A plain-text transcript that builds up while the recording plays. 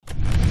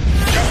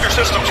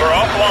systems are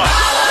offline.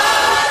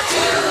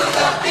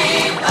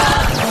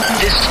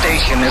 This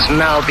station is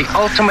now the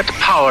ultimate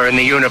power in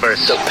the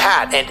universe. The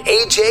Pat and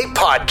AJ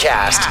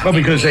Podcast. Well,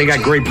 because they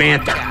got great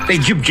banter. They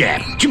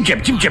jib-jab.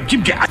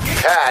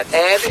 Pat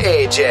and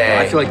AJ.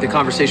 I feel like the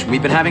conversation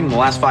we've been having in the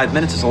last 5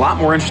 minutes is a lot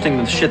more interesting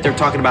than the shit they're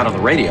talking about on the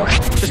radio.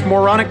 Just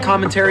moronic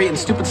commentary and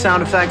stupid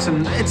sound effects,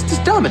 and it's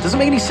just dumb. It doesn't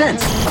make any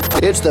sense.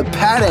 It's the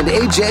Pat and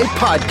AJ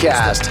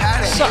Podcast.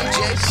 Suck.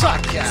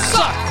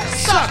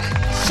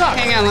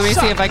 Hang on, let me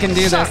see if I can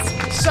do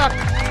this. Suck.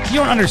 You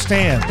don't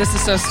understand. This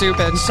is so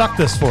stupid. Suck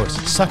this for us.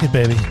 Suck it,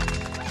 baby.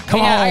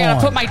 Come on. I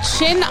gotta put my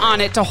chin on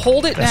it to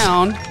hold it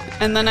down,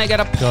 and then I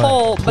gotta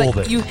pull.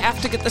 But you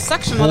have to get the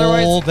suction,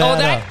 otherwise.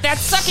 That's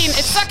sucking.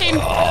 It's sucking.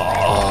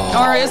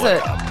 Or is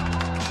it?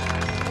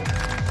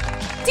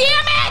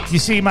 Damn it! You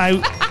see,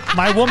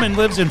 my woman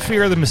lives in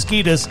fear of the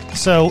mosquitoes,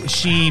 so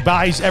she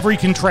buys every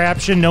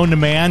contraption known to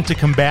man to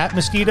combat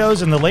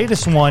mosquitoes, and the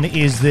latest one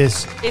is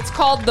this. It's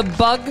called the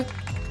Bug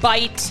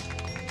Bites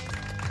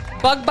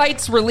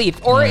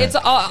Relief, or it's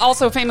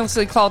also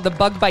famously called the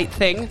Bug Bite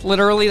Thing.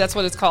 Literally, that's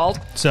what it's called,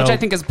 which I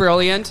think is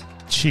brilliant.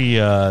 She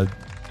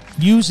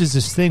uses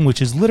this thing, which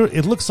is literally,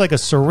 it looks like a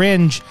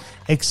syringe,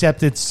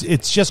 except it's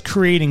just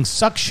creating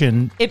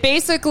suction. It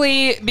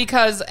basically,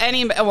 because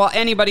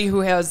anybody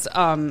who has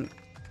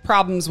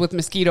problems with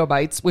mosquito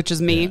bites, which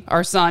is me,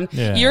 our son,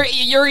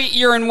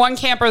 you're in one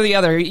camp or the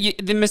other.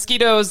 The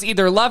mosquitoes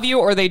either love you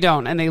or they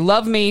don't, and they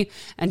love me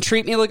and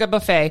treat me like a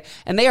buffet,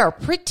 and they are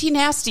pretty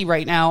nasty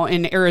right now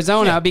in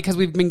Arizona because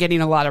we've been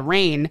getting a lot of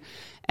rain.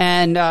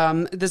 And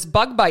this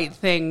bug bite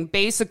thing,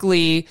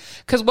 basically,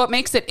 because what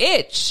makes it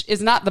itch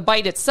is not the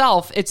bite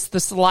itself, it's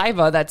the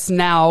saliva that's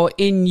now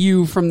in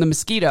you from the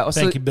mosquito.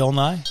 Thank you, Bill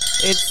Nye.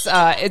 Well,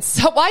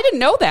 I didn't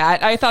know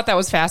that. I thought that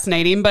was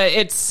fascinating, but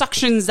it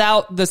suctions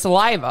out the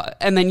saliva,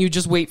 and then you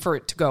just wait for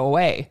it to go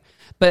away.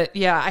 But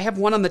yeah, I have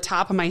one on the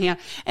top of my hand,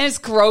 and it's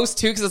gross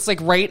too because it's like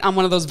right on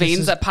one of those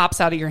veins that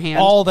pops out of your hand.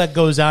 All that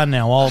goes on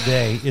now all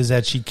day is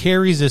that she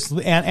carries this,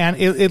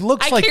 and it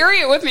looks like I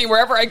carry it with me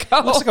wherever I go.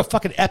 It looks like a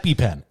fucking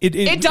EpiPen.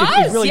 It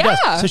does. It really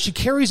does. So she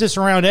carries this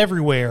around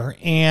everywhere,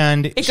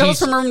 and it goes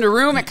from room to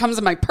room. It comes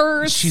in my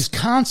purse. She's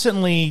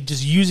constantly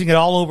just using it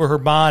all over her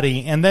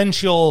body, and then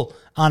she'll,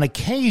 on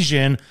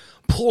occasion,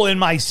 pull in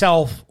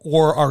myself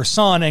or our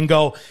son and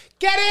go,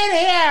 "Get in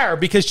here!"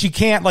 Because she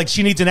can't,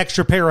 she needs an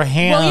extra pair of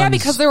hands. Well, yeah,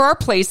 because there are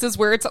places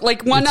where it's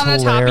like one on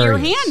the top of your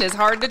hand is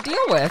hard to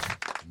deal with.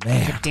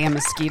 Man. Damn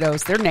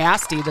mosquitoes. They're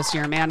nasty this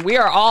year, man. We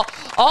are all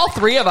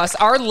three of us,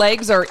 our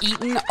legs are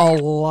eaten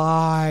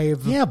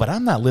alive. Yeah, but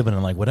I'm not living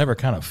in whatever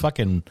kind of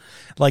fucking,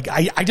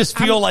 I just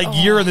feel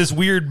you're in this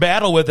weird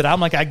battle with it. I'm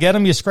like, I get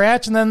them, you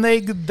scratch, and then they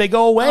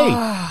go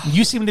away.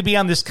 You seem to be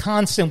on this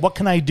constant, what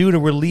can I do to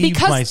relieve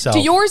myself?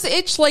 Do yours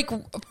itch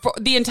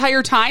the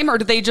entire time, or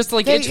do they just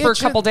itch for a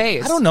couple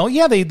days? I don't know.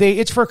 Yeah, they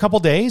itch for a couple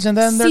days, and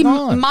then they're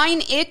gone.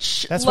 Mine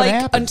itch That's what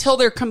happens. Until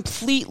they're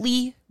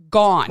completely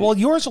gone. Well,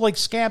 yours are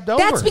scabbed over.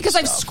 That's because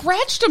I've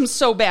scratched them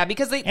so bad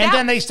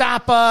then they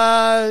stop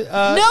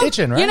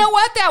itching, right? You know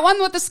what? That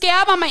one with the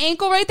scab on my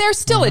ankle right there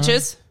still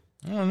itches.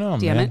 I don't know,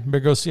 Damn man. it. Better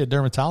go see a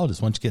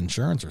dermatologist once you get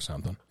insurance or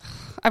something.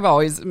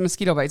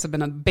 Mosquito bites have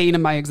been a bane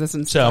of my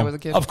existence since I was a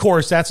kid. Of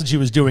course, that's what she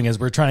was doing as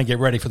we're trying to get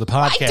ready for the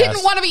podcast. I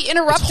didn't want to be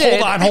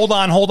interrupted.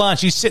 Hold on.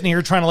 She's sitting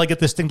here trying to get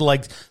this thing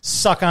to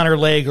suck on her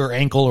leg or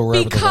ankle or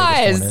wherever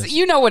because the is.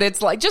 You know what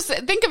it's like. Just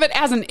think of it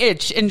as an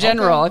itch in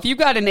general. Okay. If you've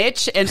got an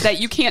itch and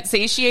that you can't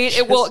satiate,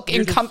 it will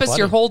encompass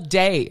your whole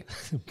day.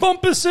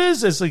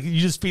 Bumpuses. It's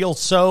you just feel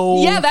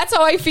so... Yeah, that's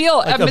how I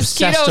feel.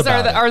 Mosquitoes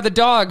are the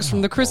dogs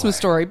from the Christmas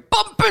story.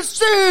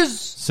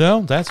 Bumpuses!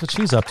 So, that's what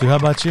she's up to. How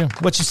about you?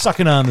 What you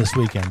sucking on this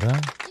weekend, huh?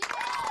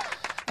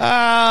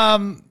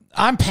 I'm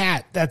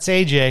Pat. That's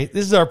AJ.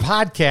 This is our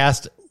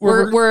podcast.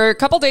 We're a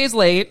couple days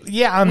late.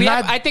 Yeah,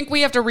 I think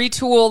we have to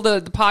retool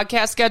the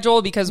podcast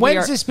schedule because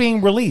when's this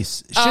being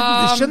released?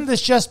 Shouldn't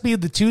this just be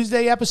the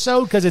Tuesday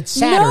episode because it's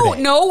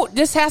Saturday? No,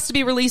 this has to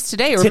be released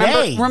today.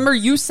 Remember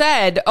you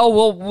said,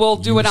 we'll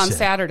do it on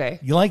Saturday.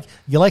 You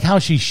like how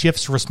she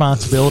shifts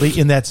responsibility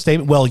in that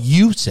statement? Well,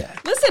 you said.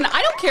 Listen,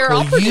 I don't care.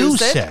 I'll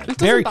produce it. It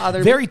doesn't bother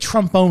me. Very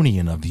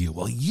Trumponian of you.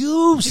 Well,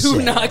 you said.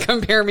 Do not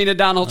compare me to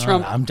Donald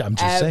Trump. I'm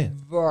just saying.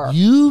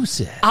 You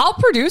said. I'll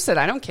produce it.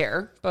 I don't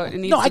care. But it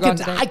needs to go on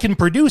today. I can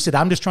produce it.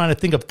 I'm just trying to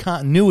think of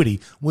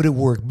continuity. Would it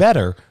work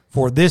better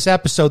for this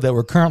episode that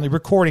we're currently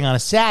recording on a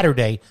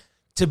Saturday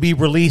to be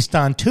released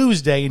on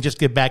Tuesday and just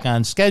get back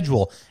on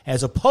schedule,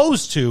 as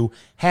opposed to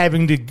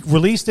having to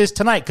release this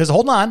tonight? Because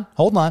hold on.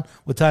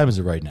 What time is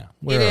it right now?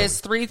 It is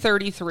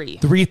 3:33.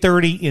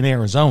 3:30 in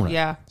Arizona.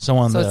 Yeah.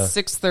 So it's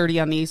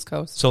 6:30 on the East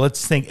Coast. So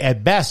let's think.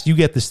 At best, you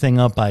get this thing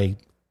up by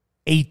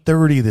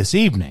 8:30 this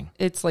evening.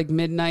 It's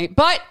midnight,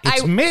 but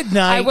it's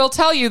midnight. I will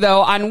tell you though,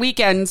 on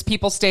weekends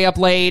people stay up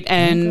late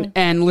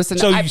and listen.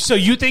 So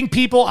you think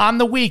people on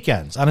the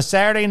weekends, on a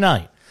Saturday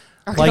night,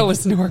 are going to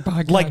listen to our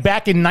podcast? Like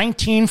back in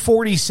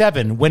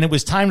 1947, when it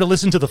was time to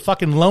listen to the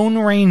fucking Lone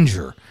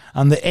Ranger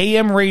on the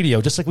AM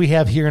radio, just like we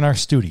have here in our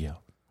studio.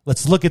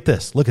 Let's look at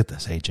this. Look at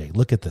this, AJ.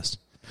 Look at this.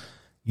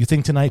 You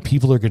think tonight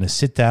people are going to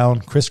sit down,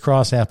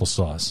 crisscross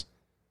applesauce,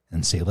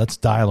 and say, let's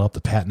dial up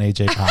the Pat and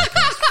AJ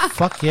podcast?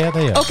 Fuck yeah,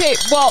 they are. Okay,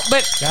 well,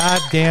 but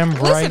goddamn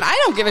right. Listen, I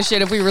don't give a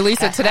shit if we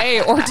release it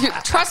today or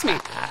trust me,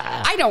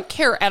 I don't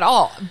care at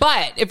all.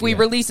 But if we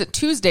release it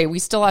Tuesday, we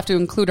still have to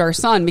include our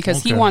son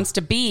because he wants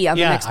to be on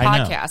the next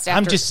podcast.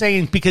 I'm just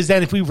saying, because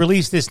then if we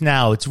release this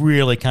now, it's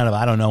really kind of,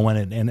 I don't know when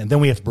it, and then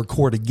we have to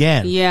record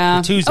again.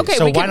 Yeah. Tuesday. Okay,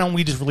 so why don't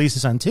we just release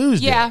this on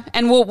Tuesday? Yeah,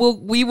 and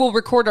we will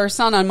record our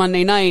son on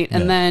Monday night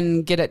and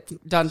then get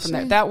it done from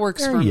there. That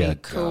works for me.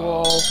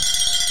 Cool.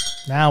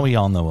 Now we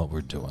all know what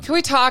we're doing. Can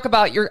we talk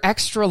about your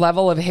extra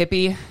level of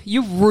hippie?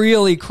 You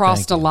really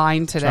crossed a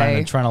line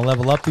today. Trying to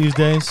level up these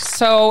days.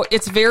 So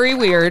it's very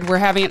weird. We're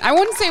having, I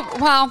wouldn't say,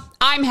 well,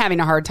 I'm having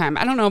a hard time.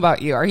 I don't know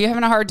about you. Are you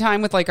having a hard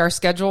time with like our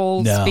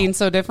schedules being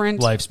so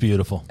different? Life's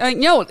beautiful.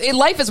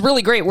 Life is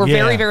really great. We're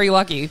very, very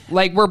lucky.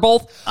 Like we are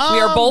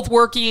both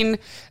working.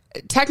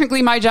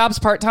 Technically, my job's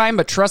part-time,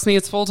 but trust me,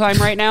 it's full-time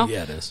right now.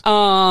 Yeah, it is.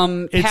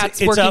 Pat's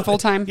working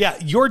full-time. Yeah,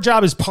 your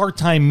job is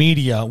part-time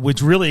media,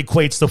 which really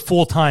equates to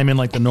full-time in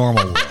like the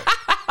normal world.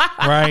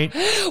 Right?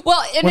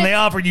 Well, when they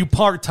offered you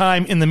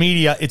part-time in the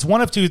media, it's one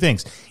of two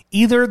things.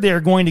 Either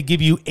they're going to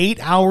give you 8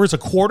 hours a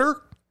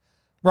quarter,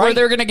 right? Or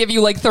they're going to give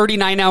you like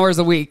 39 hours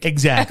a week.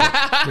 Exactly.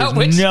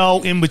 There's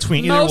no in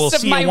between. Either we'll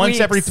see you once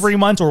every 3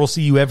 months or we'll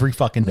see you every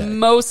fucking day.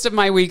 Most of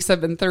my weeks have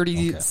been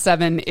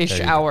 37-ish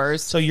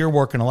hours. So you're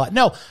working a lot.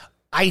 No,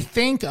 I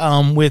think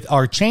with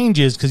our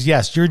changes, because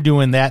yes, you're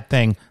doing that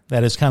thing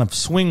that is kind of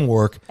swing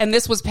work. And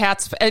this was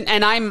Pat's,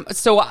 and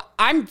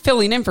I'm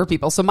filling in for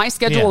people. So my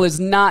schedule is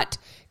not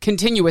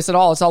continuous at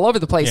all. It's all over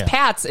the place. Yeah.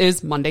 Pat's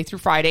is Monday through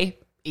Friday,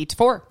 8 to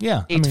 4.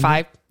 Yeah. 8 to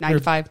 5, 9 to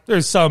 5.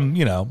 There's some,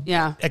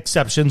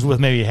 exceptions with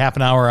maybe half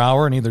an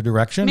hour in either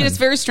direction. I mean, it's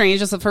very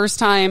strange. It's the first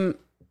time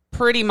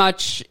pretty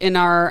much in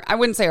I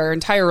wouldn't say our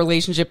entire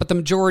relationship, but the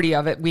majority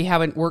of it, we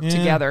haven't worked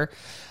together.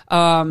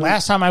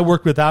 Last time I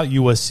worked without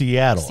you was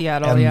Seattle.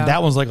 And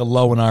that was like a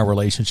low in our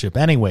relationship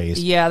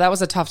anyways. Yeah, that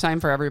was a tough time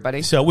for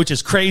everybody. So, which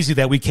is crazy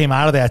that we came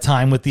out of that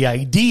time with the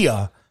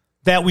idea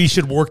that we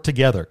should work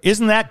together.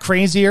 Isn't that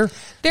crazier?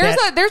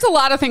 There's a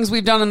lot of things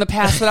we've done in the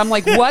past that I'm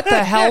like, what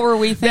the hell were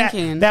we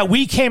thinking? That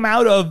we came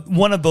out of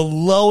one of the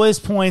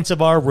lowest points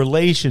of our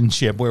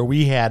relationship where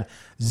we had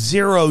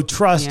zero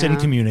trust and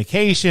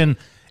communication.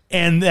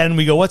 And then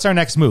we go, what's our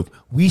next move?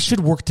 We should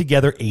work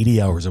together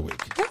 80 hours a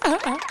week.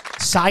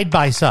 Side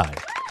by side.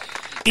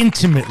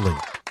 Intimately.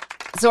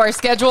 So our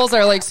schedules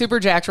are like super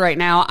jacked right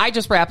now. I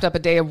just wrapped up a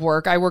day of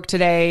work. I work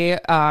today,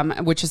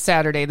 which is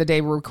Saturday, the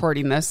day we're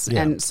recording this.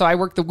 Yeah. And so I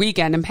work the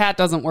weekend and Pat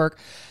doesn't work.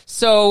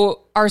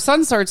 So our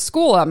son starts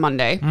school on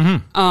Monday.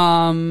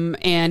 Mm-hmm.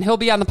 And he'll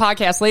be on the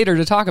podcast later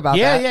to talk about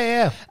that.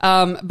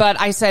 Yeah.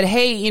 But I said,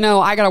 hey,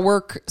 I got to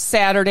work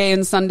Saturday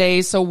and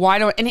Sunday. So why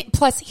don't,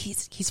 plus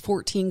he's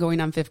 14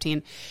 going on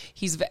 15.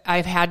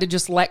 I've had to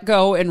just let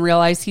go and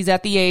realize he's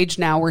at the age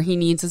now where he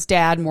needs his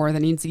dad more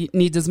than he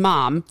needs his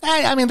mom.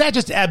 I mean, that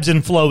just ebbs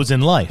and flows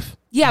in life.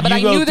 Yeah, but I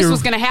knew this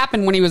was going to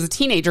happen when he was a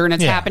teenager, and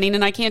it's happening,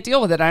 and I can't deal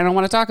with it. I don't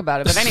want to talk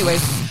about it. But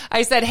anyways,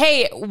 I said,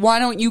 hey, why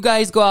don't you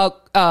guys go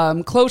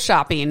out clothes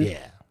shopping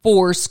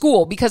for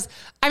school? Because,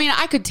 I mean,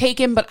 I could take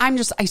him, but I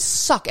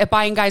suck at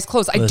buying guys'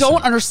 clothes. I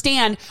don't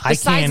understand the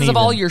sizes of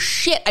all your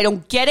shit. I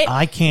don't get it.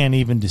 I can't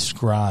even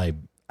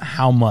describe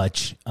how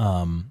much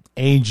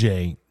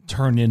AJ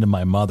turned into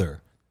my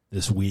mother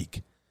this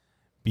week.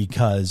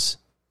 Because,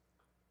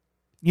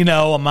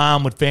 a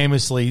mom would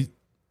famously,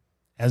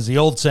 as the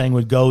old saying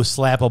would go,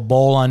 slap a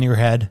bowl on your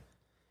head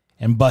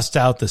and bust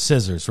out the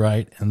scissors,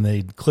 right? And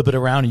they'd clip it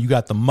around and you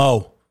got the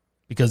mow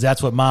because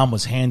that's what mom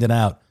was handing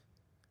out.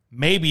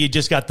 Maybe you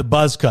just got the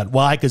buzz cut.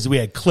 Why? Because we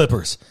had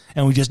clippers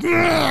and we just...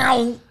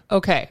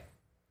 Okay.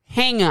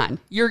 Hang on.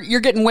 You're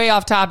getting way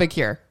off topic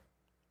here.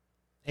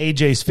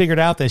 AJ's figured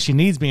out that she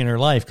needs me in her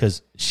life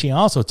because she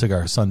also took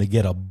our son to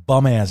get a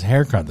bum-ass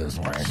haircut this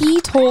morning. He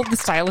told the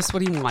stylist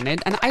what he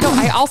wanted, and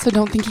I also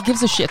don't think he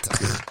gives a shit.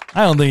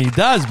 I don't think he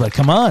does, but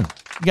come on.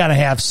 You got to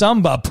have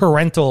some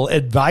parental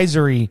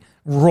advisory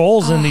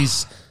roles in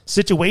these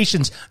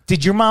situations.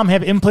 Did your mom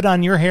have input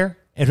on your hair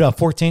at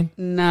 14?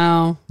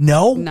 No.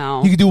 No?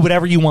 No. You could do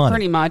whatever you wanted.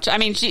 Pretty much. I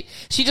mean, she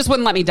just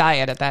wouldn't let me dye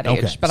it at that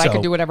age, but I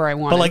could do whatever I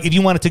wanted. But like if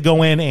you wanted to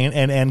go in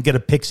and get a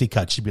pixie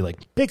cut, she'd be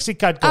like, pixie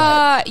cut, go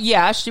ahead.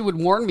 Yeah, she would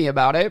warn me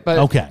about it. But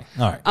okay,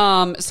 all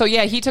right. So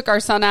yeah, he took our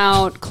son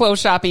out clothes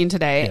shopping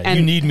today. Yeah, and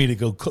you need me to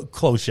go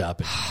clothes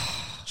shopping.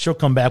 She'll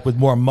come back with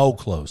more Mo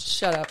clothes.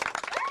 Shut up.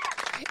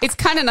 It's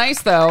kind of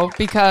nice, though,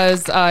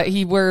 because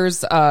he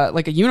wears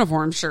like a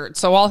uniform shirt.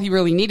 So all he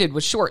really needed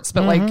was shorts.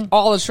 But like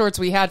all the shorts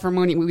we had from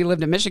when we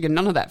lived in Michigan,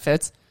 none of that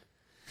fits.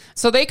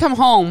 So they come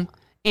home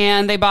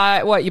and they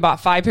buy, you bought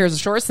 5 pairs of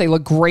shorts. They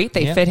look great.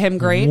 They fit him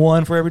great.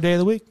 One for every day of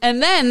the week.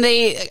 And then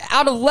they,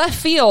 out of left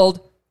field,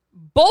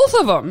 both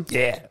of them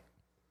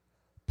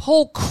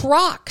pull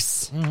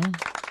Crocs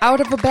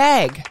out of a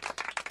bag.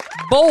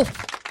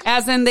 Both.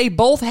 As in they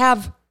both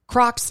have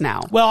Crocs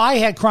now. Well, I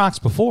had Crocs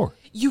before.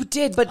 You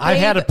did, but I've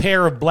had a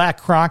pair of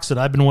black Crocs that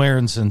I've been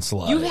wearing since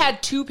like... You've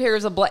had 2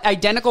 pairs of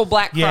identical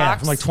black Crocs. Yeah,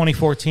 from like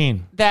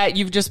 2014. That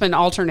you've just been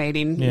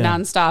alternating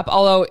nonstop.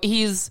 Although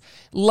he's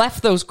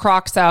left those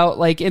Crocs out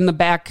like in the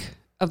back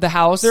of the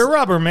house. They're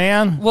rubber,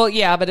 man. Well,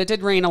 yeah, but it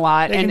did rain a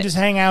lot. They can just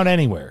hang out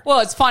anywhere.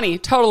 Well, it's funny.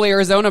 Total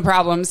Arizona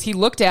problems. He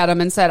looked at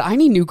them and said, I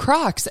need new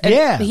Crocs.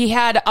 And he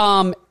had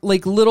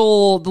like the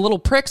little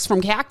pricks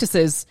from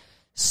cactuses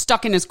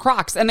stuck in his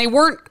Crocs. And they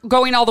weren't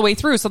going all the way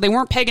through, so they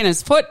weren't pegging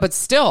his foot, but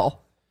still.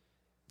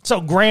 So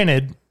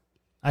granted,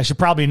 I should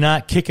probably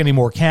not kick any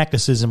more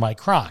cactuses in my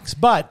Crocs.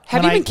 But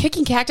have you been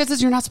kicking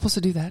cactuses? You're not supposed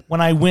to do that.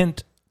 When I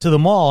went to the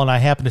mall and I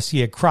happened to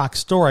see a Croc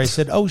store, I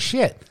said, oh,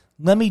 shit.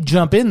 Let me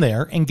jump in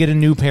there and get a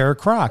new pair of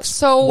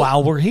Crocs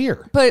while we're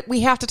here. But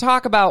we have to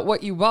talk about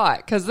what you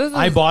bought, because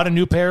I bought a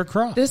new pair of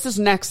Crocs. This is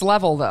next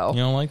level, though. You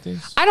don't like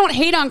these? I don't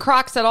hate on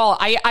Crocs at all.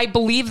 I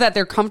believe that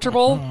they're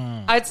comfortable.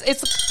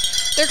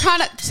 They're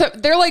kind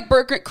of they're like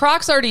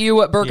Crocs are to you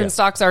what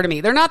Birkenstocks are to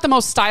me. They're not the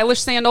most stylish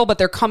sandal, but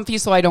they're comfy,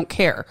 so I don't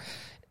care.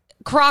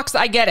 Crocs,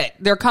 I get it.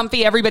 They're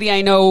comfy. Everybody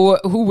I know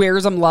who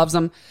wears them loves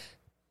them.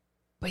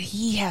 But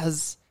he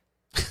has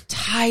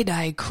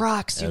tie-dye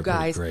Crocs, you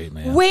guys. Great,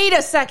 man. Wait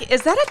a second.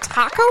 Is that a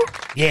taco?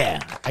 Yeah,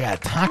 I got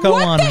a taco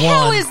on one. What the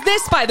hell is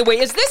this, by the way?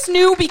 Is this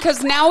new?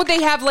 Because now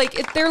they have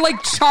they're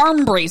like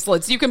charm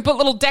bracelets. You can put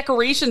little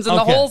decorations in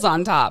the holes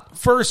on top.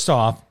 First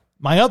off,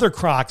 my other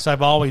Crocs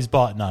I've always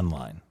bought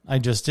online. I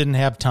just didn't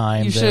have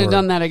time. You should have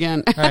done that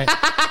again. Right.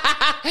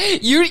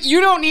 You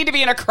don't need to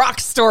be in a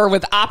Crocs store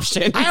with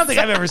options. I don't think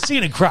I've ever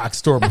seen a Crocs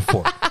store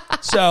before.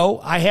 So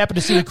I happened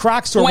to see a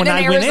Crocs store when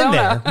I went in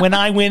there. When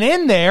I went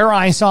in there,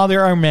 I saw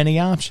there are many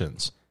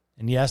options.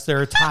 And yes,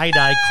 there are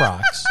tie-dye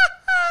Crocs.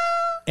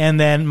 And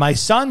then my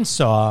son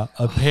saw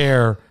a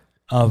pair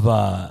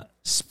of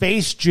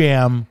Space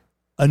Jam,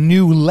 a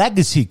new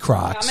Legacy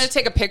Crocs. I'm going to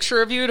take a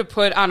picture of you to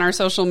put on our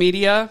social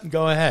media.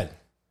 Go ahead.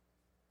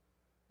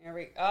 There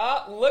we go.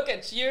 Oh, look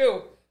at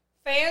you.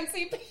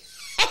 Fancy.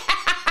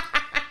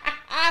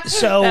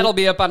 So that'll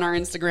be up on our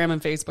Instagram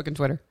and Facebook and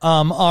Twitter.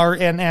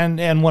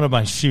 And one of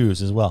my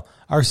shoes as well.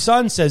 Our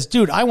son says,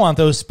 dude, I want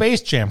those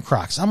Space Jam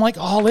Crocs. I'm like,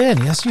 all in.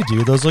 Yes, you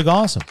do. Those look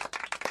awesome.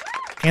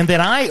 And then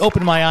I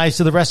opened my eyes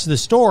to the rest of the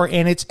store,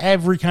 and it's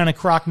every kind of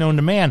Croc known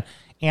to man.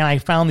 And I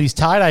found these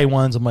tie-dye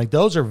ones. I'm like,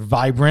 those are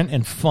vibrant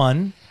and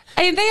fun.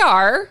 I mean, they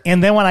are.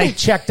 And then when I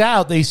checked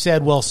out, they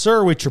said, well,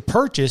 sir, with your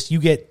purchase, you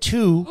get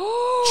 2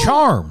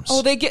 charms.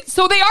 Oh, they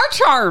are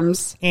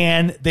charms.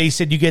 And they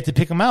said you get to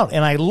pick them out.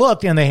 And I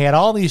looked, and they had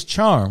all these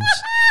charms.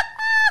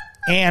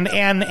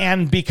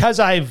 and because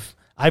I've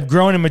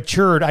grown and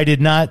matured, I did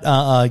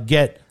not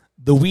get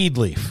the weed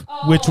leaf,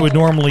 which would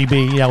normally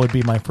be would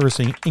be my first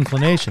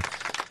inclination.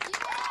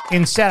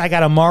 Instead, I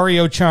got a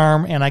Mario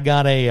charm and I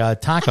got a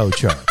taco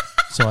charm.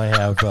 So I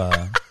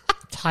have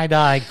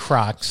tie-dye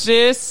Crocs.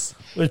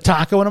 With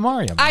taco and a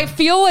Mario. I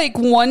feel like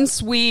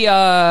once we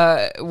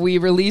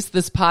release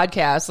this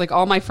podcast, like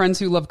all my friends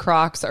who love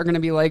Crocs are going to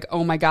be like,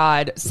 "Oh my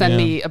god, send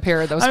me a pair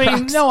of those." I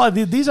mean, no,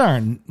 these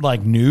aren't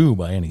like new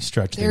by any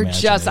stretch. They're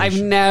just I've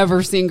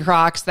never seen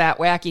Crocs that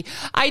wacky.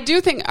 I do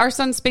think our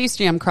son's Space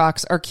Jam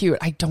Crocs are cute.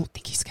 I don't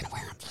think he's going to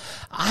wear them.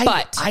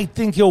 I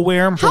think he'll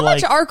wear them for how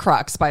much are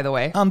Crocs, by the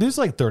way? These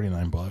are like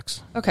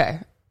 $39. Okay.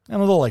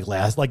 And a little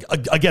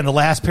again, the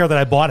last pair that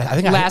I bought, I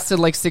think lasted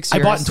like 6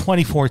 years. I bought in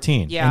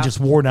 2014 and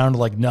just wore down to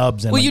like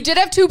nubs. And you did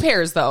have 2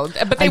 pairs though,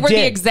 but they were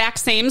the exact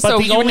same. So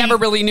you never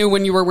really knew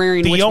when you were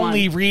wearing which one. The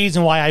only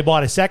reason why I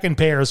bought a second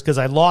pair is because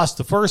I lost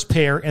the first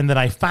pair and then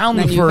I found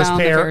the first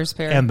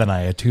pair and then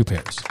I had 2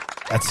 pairs.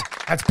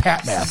 That's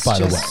Pat math, by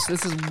the way.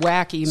 This is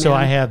wacky, man. So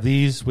I have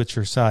these, which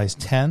are size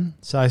 10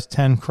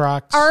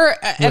 Crocs.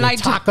 And a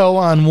taco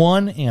on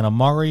one and a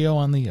Mario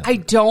on the other. I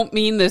don't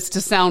mean this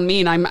to sound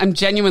mean. I'm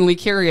genuinely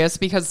curious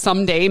because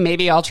someday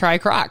maybe I'll try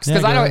Crocs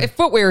because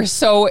footwear is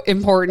so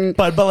important.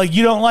 But like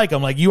you don't like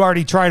them. Like you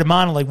already tried them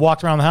on and like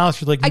walked around the house.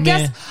 You're like, I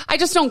guess I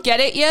just don't get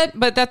it yet.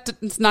 But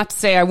that's not to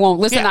say I won't.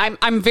 Listen,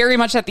 I'm very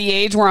much at the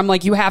age where I'm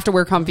like, you have to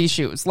wear comfy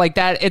shoes. Like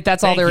that.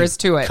 That's all there is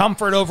to it.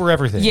 Comfort over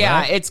everything. Yeah,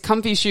 right? It's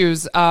comfy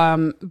shoes.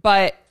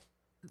 But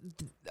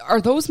are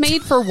those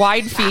made for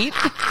wide feet?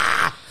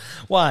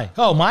 Why?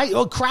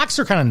 Crocs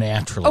are kind of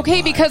naturally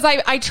wide. Because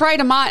I tried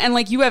them on and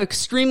like you have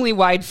extremely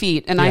wide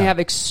feet and I have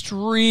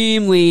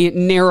extremely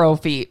narrow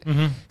feet.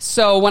 Mm-hmm.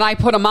 So when I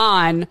put them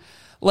on,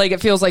 like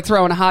it feels like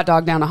throwing a hot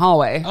dog down a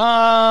hallway.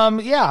 I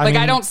mean,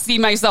 I don't see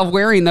myself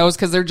wearing those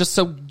because they're just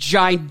so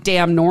giant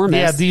damn enormous.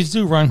 Yeah, these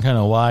do run kind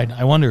of wide.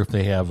 I wonder if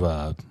they have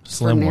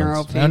slim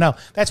ones. Feet. I don't know.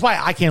 That's why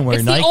I can't wear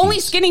Nikes. It's the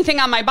only skinny thing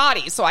on my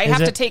body, so I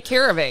have to take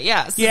care of it.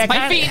 Yes,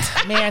 my feet.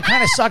 Man, it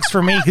kind of sucks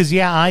for me because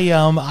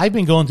I've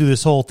been going through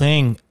this whole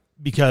thing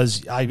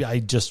because I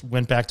just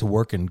went back to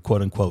work in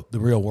quote unquote the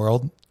real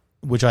world,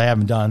 which I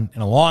haven't done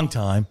in a long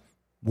time.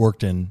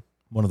 Worked in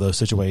one of those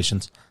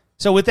situations,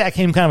 so with that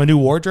came kind of a new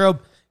wardrobe.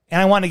 And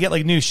I wanted to get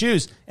like new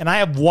shoes, and I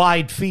have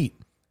wide feet.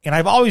 And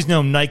I've always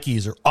known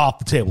Nikes are off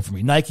the table for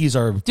me. Nikes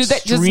are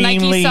does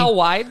Nike sell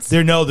wides?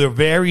 They're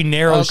very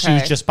narrow Okay.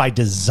 shoes just by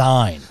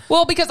design.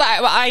 Well, because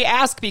I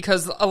ask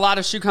because a lot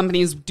of shoe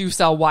companies do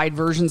sell wide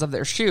versions of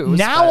their shoes.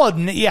 Now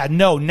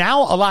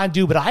a lot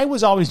do, but I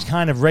was always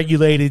kind of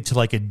regulated to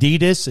like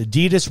Adidas.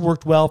 Adidas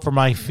worked well for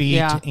my feet,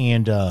 Yeah.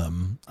 and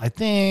I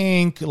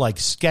think like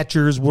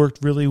Skechers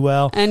worked really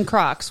well. And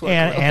Crocs work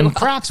really and well.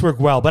 Crocs work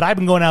well, but I've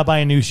been going out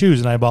buying new shoes,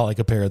 and I bought like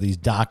a pair of these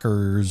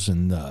Dockers,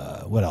 and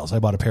what else? I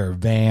bought a pair of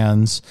Vans.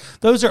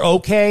 Those are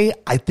okay.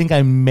 I think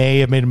I may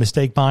have made a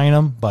mistake buying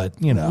them, but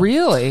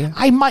Really?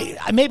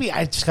 Maybe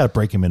I just got to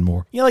break them in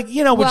more.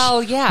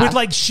 With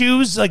like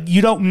shoes, like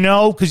you don't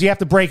know because you have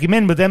to break them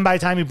in, but then by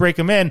the time you break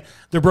them in,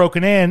 they're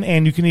broken in,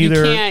 and you can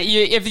either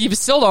if you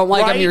still don't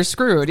like them, you're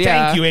screwed.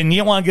 Yeah. Thank you, and you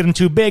don't want to get them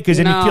too big because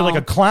then you feel like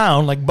a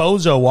clown, like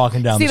Bozo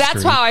walking down the street. See,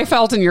 that's how I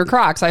felt in your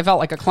Crocs. I felt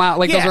like a clown.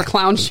 Like those were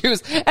clown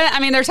shoes. And,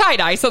 I mean, they're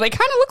tie-dye, so they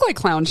kind of look like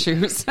clown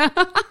shoes.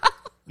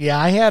 Yeah,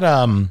 I had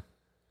Can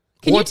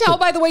you tell,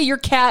 by the way, your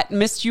cat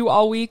missed you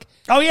all week?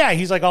 Oh yeah,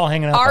 he's like all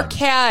hanging out. Our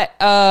cat,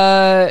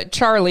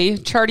 Charlie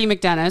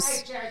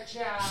McDennis.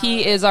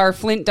 He is our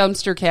Flint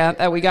dumpster cat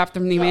that we got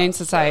from the Humane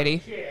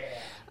Society.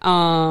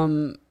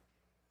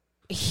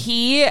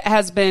 He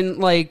has been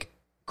like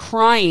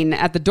crying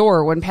at the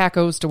door when Pat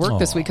goes to work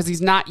this week because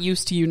he's not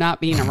used to you not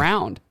being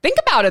around. Think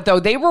about it, though.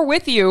 They were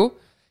with you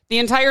the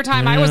entire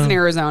time I was in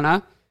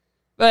Arizona.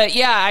 But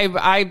yeah,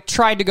 I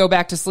tried to go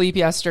back to sleep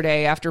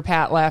yesterday after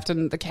Pat left,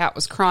 and the cat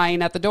was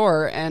crying at the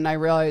door, and I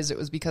realized it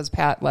was because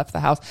Pat left the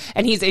house.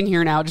 And he's in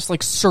here now, just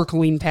like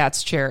circling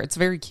Pat's chair. It's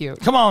very cute.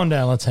 Come on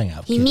down, let's hang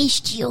out. He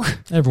missed you.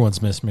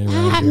 Everyone's missed me.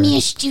 I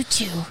missed you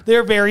too.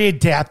 They're very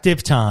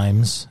adaptive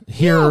times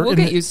here. Yeah, we'll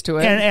get used to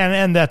it.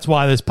 And that's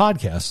why this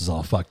podcast is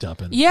all fucked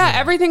up. And,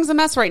 everything's a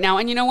mess right now.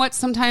 And you know what?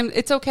 Sometimes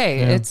it's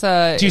okay. Yeah. It's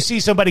Do you see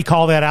somebody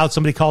call that out?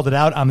 Somebody called it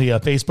out on the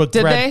Facebook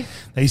Did thread.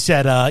 they? They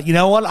said, you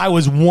know what? I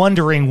was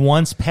wondering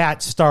once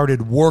Pat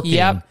started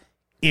working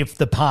if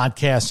the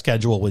podcast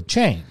schedule would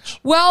change.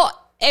 Well,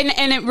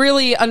 and it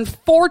really,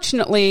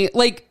 unfortunately,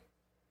 like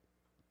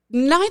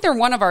neither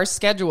one of our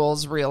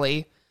schedules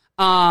really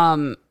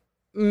shouldn't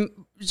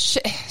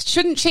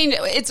change.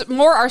 It's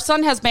more our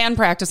son has band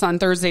practice on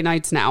Thursday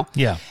nights now.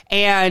 Yeah.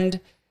 And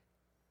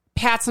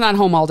Pat's not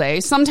home all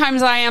day.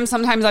 Sometimes I am,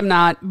 sometimes I'm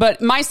not.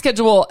 But my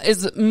schedule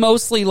is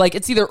mostly like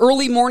it's either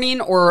early morning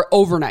or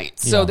overnight.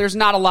 So there's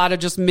not a lot of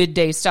just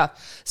midday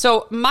stuff.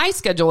 So my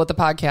schedule with the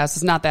podcast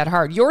is not that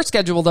hard. Your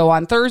schedule, though,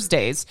 on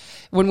Thursdays,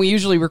 when we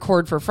usually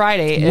record for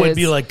Friday, would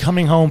be like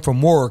coming home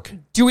from work,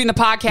 doing the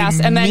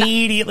podcast, and then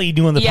immediately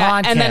doing the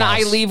podcast. And then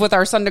I leave with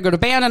our son to go to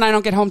band, and I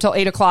don't get home till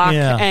 8:00.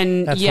 Yeah,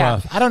 and that's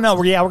rough. I don't know.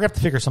 We're gonna have to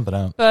figure something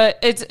out.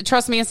 But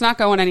trust me, it's not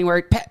going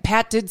anywhere.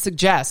 Pat did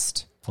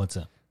suggest. What's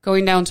that?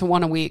 Going down to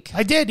one a week.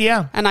 I did,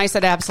 yeah. And I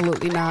said,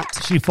 absolutely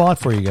not. She fought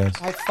for you guys.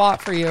 I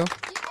fought for you.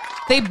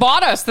 They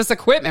bought us this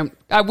equipment.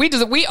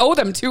 We owe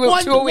them two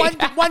a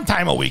week. One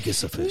time a week is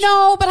sufficient.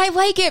 No, but I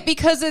like it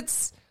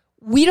because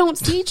we don't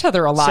see each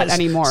other a lot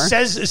anymore.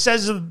 Says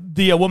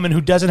the woman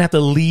who doesn't have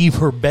to leave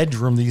her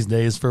bedroom these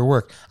days for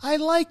work. I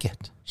like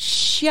it.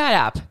 Shut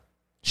up.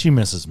 She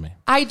misses me.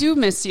 I do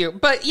miss you.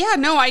 But yeah,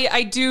 no,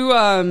 I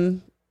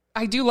do...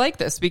 I do like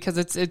this because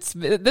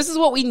this is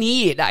what we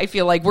need. I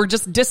feel like we're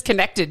just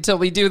disconnected till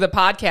we do the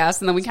podcast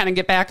and then we kind of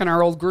get back in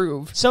our old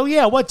groove. So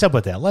yeah, what's up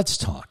with that? Let's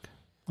talk.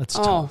 Let's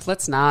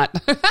not.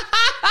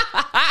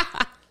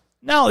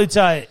 No, it's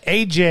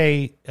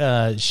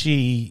AJ.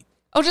 She.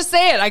 Oh, just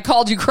say it. I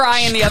called you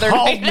crying the other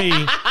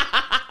night.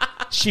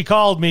 She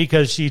called me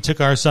because she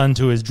took our son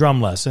to his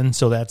drum lesson.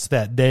 So that's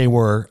that day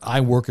where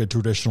I work a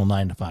traditional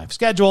 9 to 5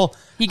 schedule.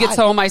 He gets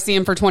home, I see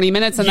him for 20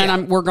 minutes, and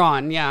then we're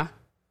gone. Yeah.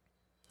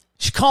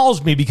 She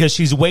calls me because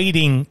she's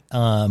waiting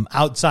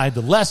outside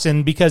the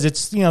lesson because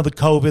it's, the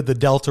COVID, the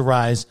Delta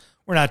rise.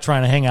 We're not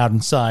trying to hang out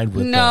inside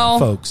with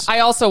folks. I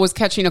also was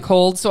catching a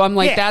cold, so I'm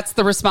like, that's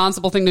the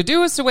responsible thing to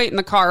do is to wait in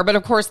the car. But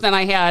of course, then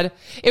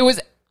it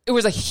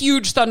was a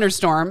huge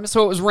thunderstorm,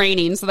 so it was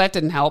raining, so that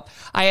didn't help.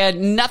 I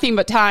had nothing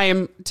but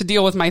time to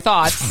deal with my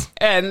thoughts,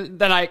 and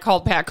then I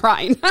called Pat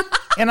crying.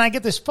 And I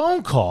get this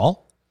phone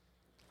call,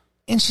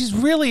 and she's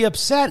really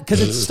upset because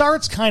it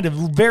starts kind of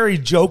very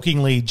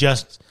jokingly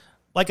just...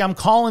 like, I'm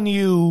calling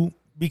you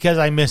because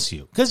I miss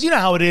you. Because you know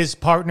how it is,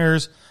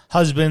 partners,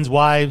 husbands,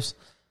 wives.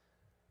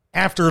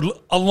 After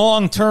a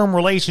long-term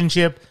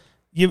relationship,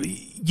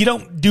 you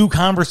don't do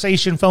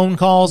conversation phone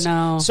calls.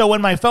 No. So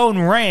when my phone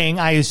rang,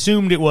 I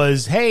assumed it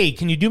was, hey,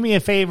 can you do me a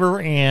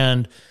favor?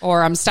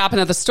 Or I'm stopping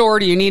at the store.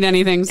 Do you need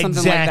anything?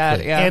 Something like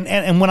that. Yeah.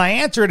 And when I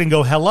answer it and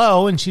go,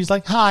 hello, and she's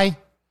like, hi.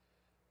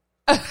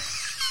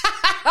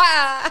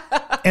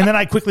 And then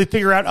I quickly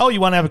figure out, oh, you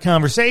want to have a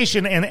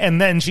conversation.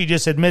 And then she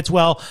just admits,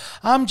 well,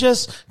 I'm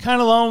just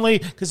kind of lonely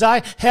because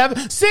I have,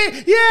 and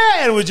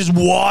it was just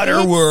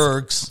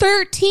waterworks.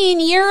 13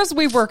 years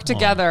we worked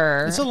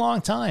together. It's a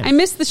long time. I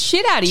miss the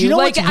shit out of you. You know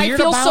like, what's I weird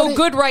feel about so it?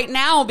 good right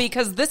now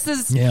because this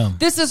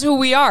is who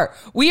we are.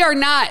 We are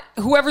not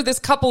whoever this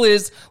couple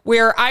is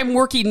where I'm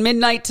working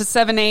midnight to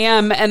 7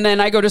 a.m. and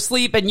then I go to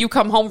sleep and you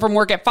come home from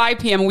work at 5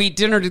 p.m. We eat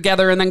dinner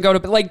together and then go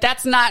to, like,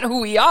 that's not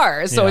who we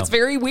are. So it's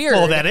very weird.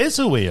 Well, that is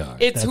who we are.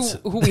 It's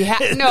who we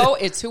have. No,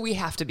 it's who we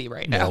have to be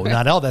right now. No,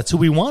 not all. That's who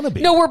we want to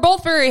be. No, we're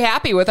both very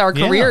happy with our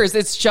careers.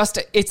 It's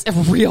a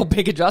real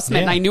big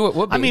adjustment. And I knew it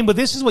would be. I mean, but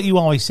this is what you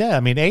always said. I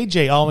mean,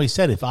 AJ always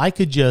said, if I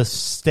could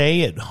just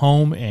stay at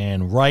home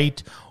and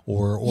write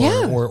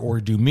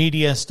or do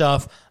media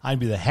stuff, I'd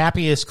be the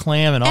happiest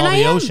clam in all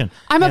the ocean.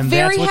 I'm and a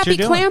very happy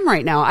clam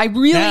right now. I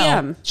really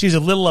am. She's a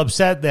little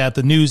upset that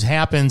the news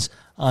happens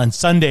on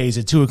Sundays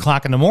at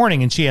 2:00 in the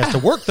morning and she has to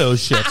work those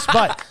shifts.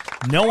 But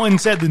no one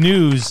said the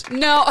news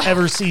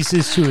ever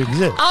ceases to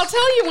exist. I'll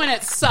tell you when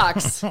it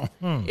sucks.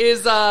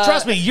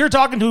 Trust me, you're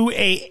talking to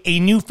a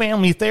new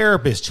family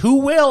therapist who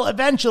will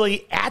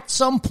eventually, at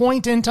some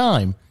point in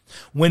time,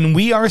 when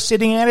we are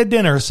sitting at a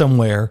dinner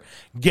somewhere,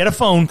 get a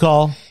phone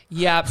call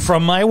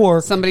from my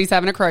work. Somebody's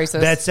having a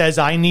crisis. That says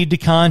I need to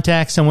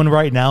contact someone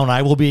right now, and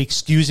I will be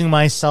excusing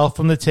myself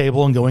from the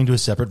table and going to a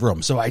separate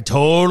room. So I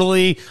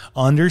totally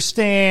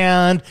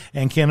understand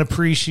and can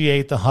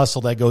appreciate the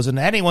hustle that goes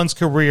into anyone's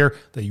career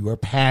that you are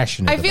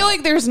passionate about. I feel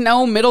like there's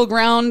no middle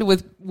ground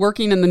with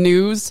working in the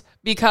news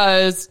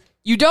because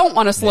you don't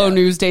want a slow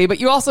news day, but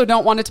you also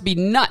don't want it to be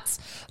nuts.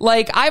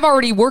 Like, I've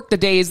already worked the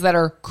days that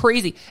are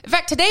crazy. In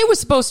fact, today was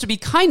supposed to be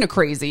kind of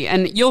crazy,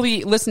 and you'll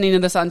be listening to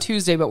this on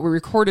Tuesday, but we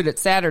recorded it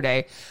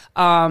Saturday.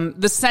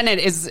 The Senate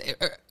is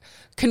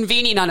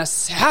convening on a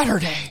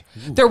Saturday.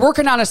 They're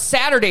working on a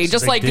Saturday,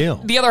 just like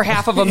the other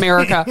half of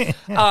America,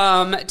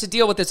 to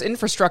deal with this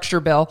infrastructure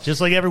bill.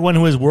 Just like everyone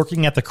who is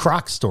working at the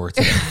Croc store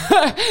today.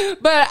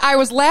 But I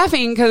was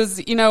laughing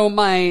because,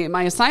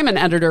 my assignment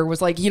editor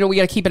was like, we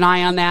got to keep an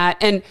eye on that.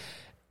 And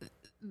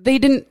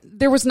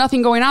there was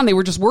nothing going on. They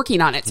were just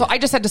working on it. So I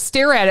just had to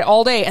stare at it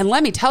all day. And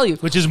let me tell you.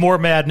 Which is more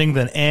maddening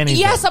than anything.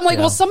 Yes. I'm like,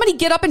 will somebody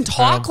get up and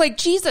talk? Like,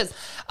 Jesus.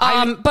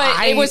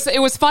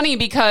 It was funny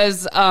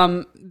because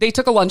they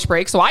took a lunch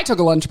break. So I took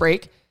a lunch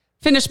break,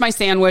 finished my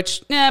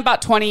sandwich,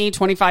 about 20,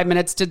 25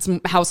 minutes, did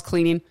some house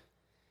cleaning.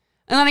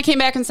 And then I came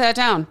back and sat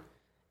down.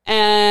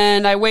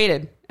 And I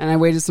waited. And I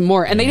waited some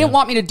more. And they didn't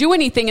want me to do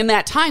anything in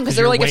that time because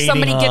they're like, if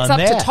somebody gets up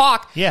to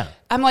talk. Yeah.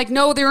 I'm like,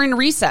 no, they're in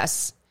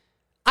recess.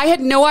 I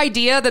had no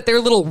idea that their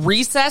little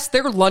recess,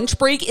 their lunch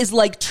break is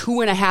like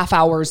 2.5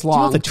 hours long. Do you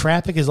know what the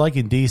traffic is like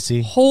in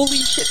D.C.? Holy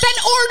shit. Then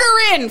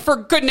order in, for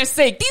goodness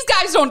sake. These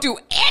guys don't do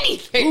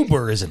anything.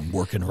 Uber isn't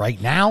working right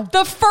now.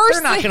 They're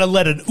not going to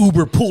let an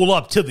Uber pull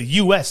up to the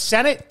U.S.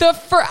 Senate.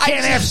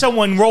 Can't have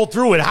someone roll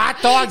through with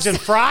hot dogs and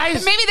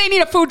fries? Maybe they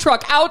need a food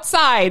truck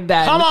outside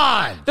then. Come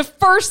on. The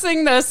first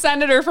thing the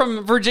senator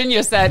from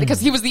Virginia said,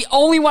 because he was the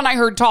only one I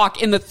heard talk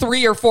in the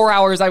 3 or 4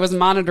 hours I was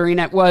monitoring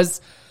it,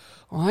 was,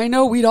 I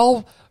know we'd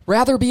all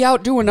rather be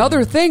out doing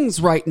other things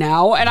right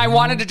now. And I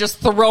wanted to just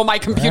throw my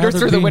computer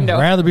through the window.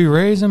 Rather be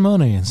raising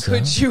money and stuff.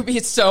 Could you be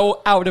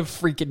so out of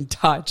freaking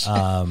touch?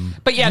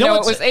 But yeah,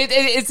 no,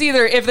 it's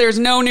either if there's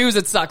no news,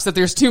 it sucks. If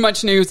there's too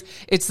much news,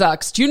 it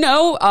sucks. Do you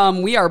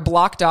know we are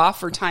blocked off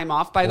for time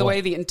off, by the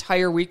way, the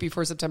entire week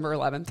before September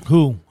 11th?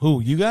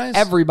 Who? You guys?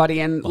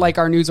 Everybody in like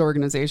our news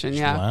organization,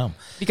 yeah. Wow.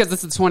 Because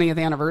it's the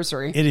 20th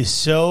anniversary. It is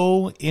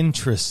so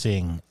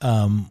interesting.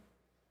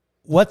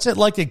 What's it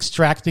like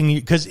extracting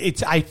you? Because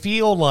I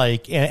feel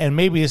like, and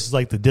maybe this is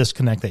like the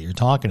disconnect that you're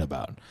talking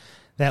about,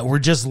 that we're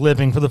just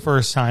living for the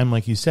first time,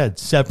 like you said,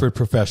 separate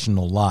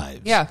professional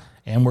lives. Yeah.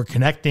 And we're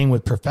connecting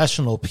with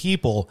professional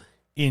people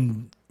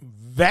in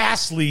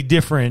vastly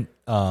different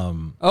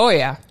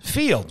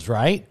fields,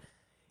 right?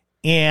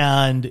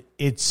 And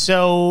it's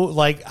so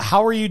like,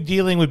 how are you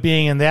dealing with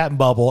being in that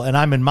bubble? And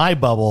I'm in my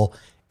bubble.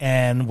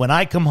 And when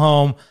I come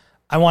home,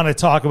 I want to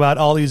talk about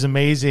all these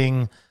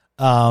amazing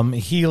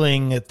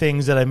healing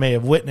things that I may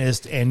have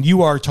witnessed, and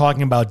you are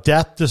talking about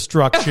death,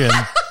 destruction,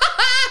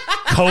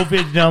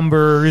 COVID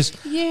numbers.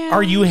 Yeah.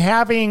 Are you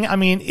having,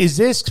 is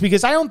this,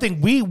 because I don't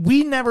think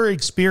we never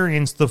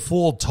experienced the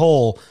full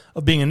toll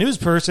of being a news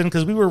person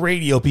because we were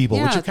radio people,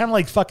 which are kind of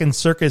like fucking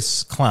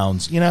circus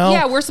clowns,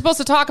 Yeah, we're supposed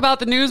to talk about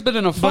the news, but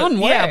in a fun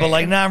way. Yeah, but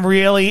like not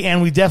really,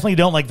 and we definitely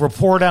don't like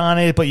report on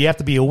it, but you have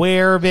to be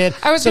aware of it.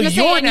 I was going to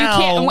say,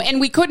 and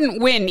we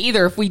couldn't win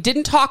either. If we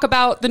didn't talk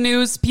about the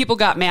news, people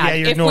got mad. Yeah,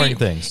 you're ignoring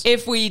things.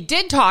 If we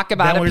did talk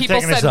about it, people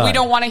said, we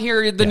don't want to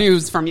hear the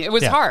news from you. It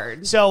was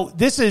hard. So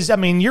this is,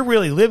 you're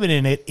really living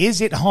in it.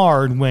 Is it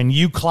hard when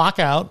you clock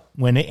out?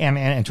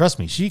 And trust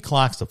me, she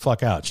clocks the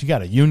fuck out. She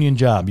got a union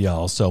job,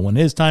 y'all. So when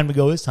it's time to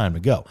go, it's time to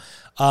go.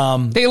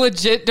 They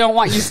legit don't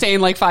want you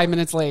staying like 5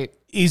 minutes late.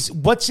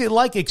 what's it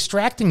like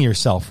extracting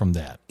yourself from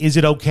that? Is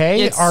it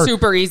okay? It's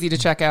super easy to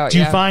check out. Do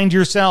you find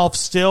yourself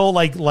still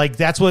like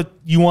that's what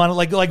you want?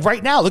 Like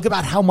right now, look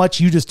about how much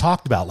you just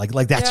talked about.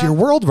 Like that's your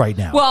world right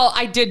now. Well,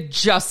 I did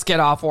just get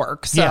off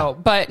work, so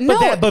but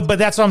no, but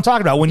that's what I'm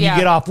talking about. When you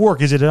get off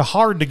work, is it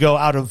hard to go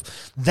out of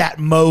that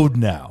mode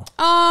now?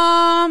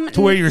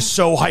 To where you're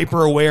so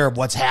hyper aware of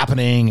what's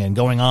happening and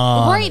going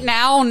on. Right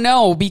now,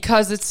 no,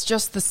 because it's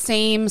just the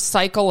same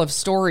cycle of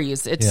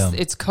stories.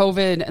 It's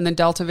COVID and the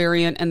Delta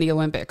variant and the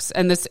Olympics,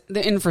 and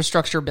the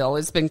infrastructure bill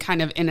has been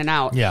kind of in and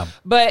out. Yeah.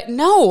 But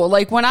no,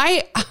 like when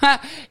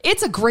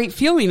it's a great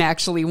feeling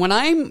actually. When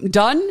I'm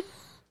done,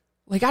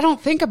 like I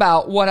don't think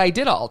about what I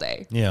did all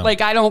day. Yeah.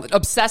 Like I don't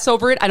obsess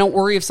over it. I don't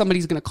worry if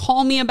somebody's going to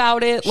call me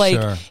about it. Like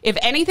Sure. if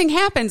anything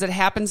happens, it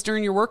happens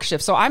during your work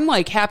shift. So I'm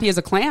like happy as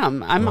a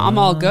clam. I'm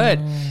all good.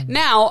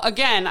 Now,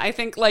 again, I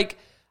think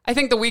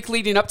the week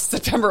leading up to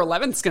September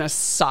 11th is going to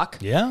suck.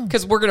 Yeah.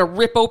 Because we're going to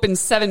rip open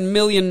 7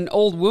 million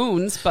old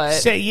wounds.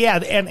 But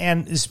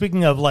and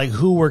speaking of like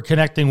who we're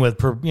connecting with,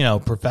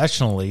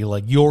 professionally,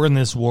 like you're in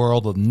this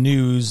world of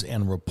news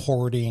and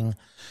reporting.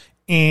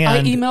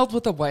 And I emailed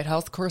with the White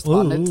House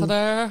correspondent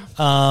today,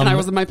 and I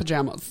was in my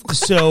pajamas.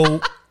 So,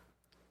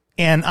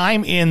 and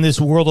I'm in this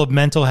world of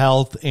mental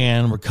health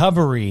and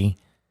recovery,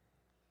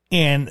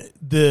 and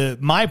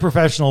my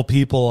professional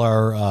people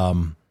are,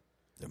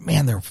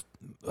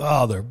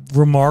 they're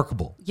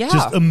remarkable. Yeah.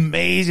 Just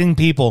amazing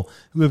people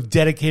who have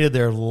dedicated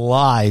their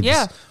lives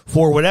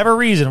for whatever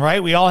reason,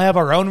 right? We all have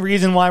our own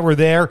reason why we're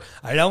there.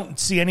 I don't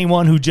see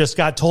anyone who just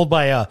got told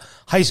by a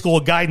high school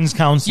guidance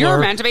counselor, You're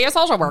meant to be a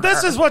social worker.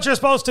 this is what you're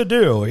supposed to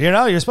do.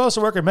 You're supposed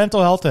to work in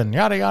mental health and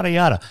yada, yada,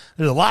 yada.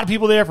 There's a lot of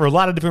people there for a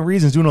lot of different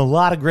reasons doing a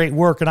lot of great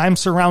work, and I'm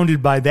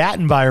surrounded by that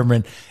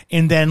environment.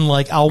 And then,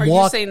 Are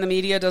you saying the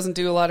media doesn't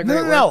do a lot of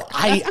great work? No.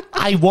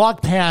 I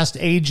walk past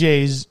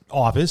AJ's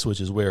office, which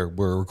is where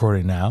we're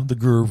recording now, the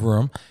Groove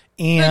Room.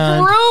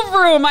 And the Groove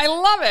Room, I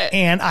love it.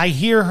 And I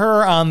hear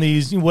her on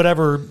these,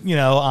 whatever,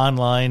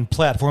 online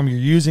platform you're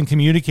using,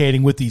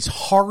 communicating with these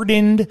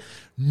hardened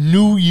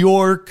New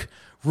York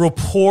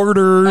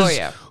reporters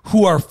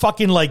who are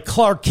fucking like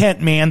Clark Kent,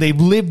 man. They've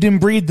lived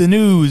and breathed the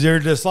news. They're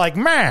just like,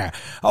 man,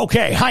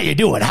 okay, how you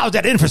doing? How's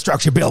that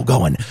infrastructure bill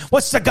going?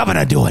 What's the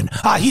governor doing?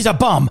 He's a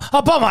bum,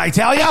 I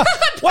tell ya.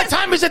 What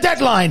time is the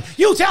deadline?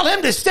 You tell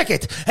him to stick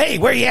it. Hey,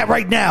 where you at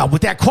right now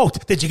with that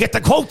quote? Did you get the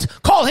quote?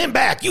 Call him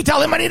back. You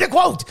tell him I need a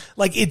quote.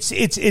 Like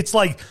it's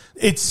like,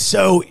 it's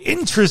so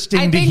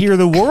interesting to hear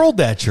the world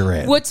that you're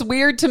in. What's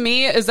weird to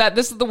me is that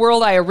this is the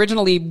world I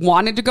originally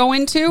wanted to go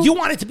into. You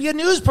wanted to be a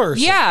news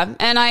person. Yeah,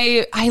 and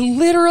I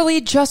literally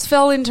just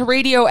fell into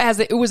radio as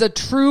it was an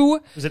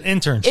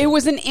internship. It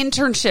was an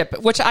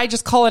internship, which I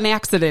just call an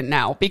accident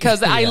now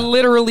because I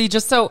literally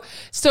just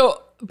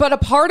but a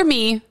part of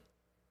me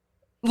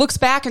looks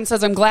back and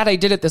says, I'm glad I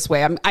did it this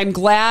way. I'm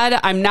glad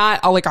I'm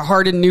not like a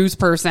hardened news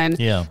person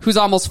who's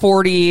almost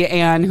 40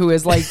 and who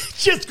is like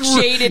just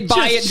jaded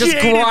by it, just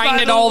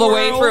grinded all the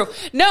way through.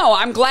 No,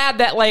 I'm glad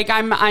that like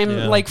I'm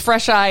like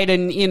fresh eyed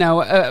and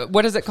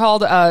what is it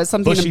called?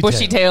 Something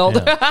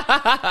bushy-tailed.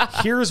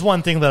 Yeah. Here's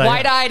one thing that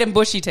wide-eyed and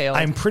bushy-tailed.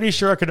 I'm pretty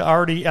sure I could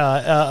already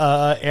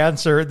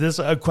answer this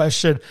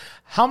question.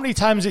 How many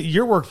times at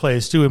your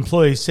workplace do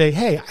employees say,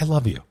 "Hey, I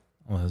love you"?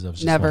 Well,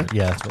 never.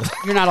 Yeah,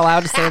 you're not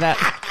allowed to say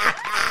that.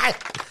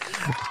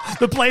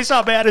 The place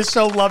I'm at is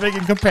so loving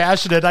and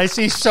compassionate. I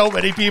see so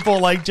many people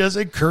like just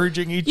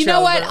encouraging each other. You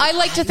know what? I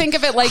like to think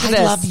of it like this.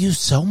 I love you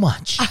so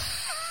much.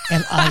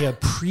 And I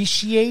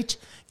appreciate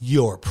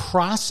your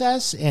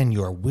process and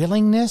your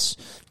willingness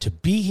to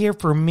be here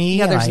for me.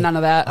 Yeah, there's none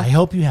of that. I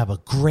hope you have a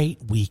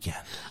great weekend.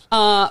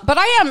 But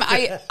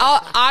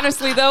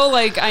honestly though,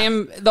 like I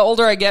am, the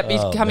older I get,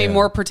 becoming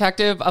more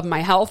protective of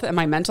my health and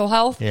my mental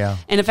health. Yeah.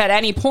 And if at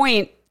any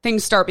point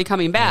things start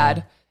becoming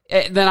bad,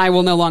 then I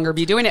will no longer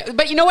be doing it.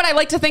 But you know what I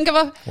like to think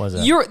of? What's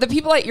that? The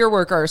people at your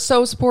work are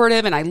so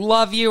supportive and I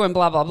love you and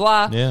blah, blah,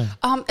 blah. Yeah.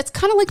 It's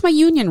kind of like my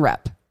union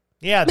rep.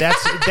 Yeah,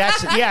 that's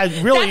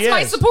it really that's is.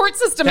 my support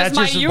system. That's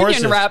my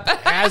union rep.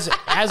 as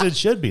it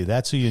should be.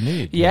 That's who you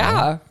need.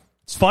 Yeah.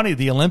 It's funny,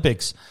 the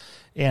Olympics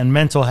and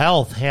mental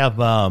health have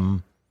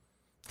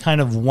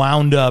kind of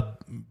wound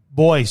up,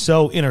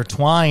 so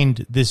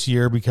intertwined this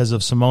year because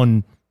of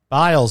Simone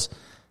Biles.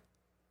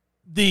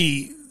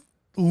 The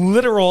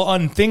literal,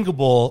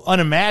 unthinkable,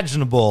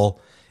 unimaginable,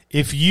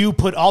 if you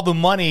put all the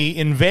money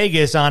in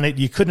Vegas on it,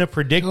 you couldn't have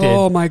predicted.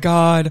 Oh my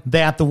God.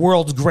 That the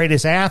world's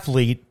greatest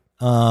athlete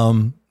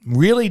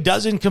really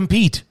doesn't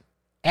compete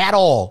at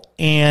all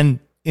and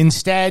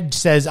instead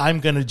says, I'm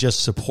going to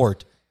just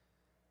support.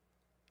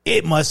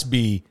 It must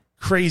be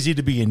crazy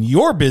to be in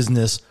your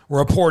business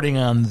reporting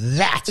on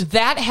that.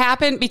 That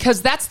happened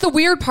because that's the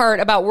weird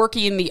part about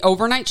working the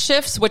overnight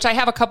shifts, which I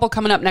have a couple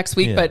coming up next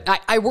week, but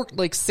I worked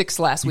like 6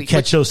 last week.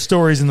 Catch those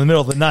stories in the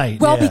middle of the night.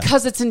 Well,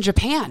 because it's in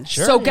Japan.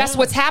 Sure, so guess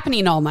what's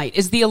happening all night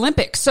is the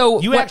Olympics. So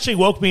you actually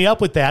woke me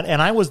up with that,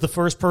 and I was the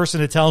first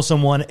person to tell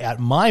someone at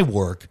my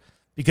work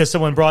because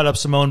someone brought up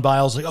Simone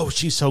Biles, like, oh,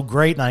 she's so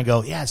great. And I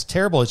go, yeah, it's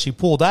terrible that she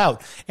pulled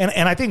out. And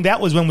I think that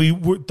was when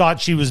we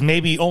thought she was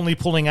maybe only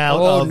pulling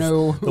out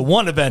the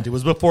one event. It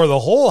was before the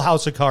whole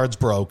house of cards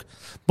broke.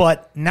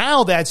 But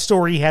now that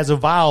story has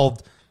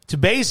evolved to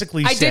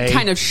basically I say, did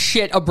kind of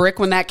shit a brick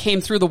when that came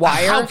through the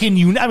wire. How can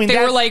you? I mean, they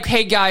were like,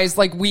 "Hey guys,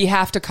 like we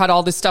have to cut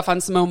all this stuff on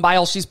Simone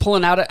Biles. She's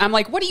pulling out." I'm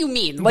like, "What do you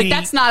mean? Like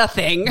that's not a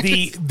thing."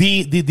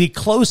 The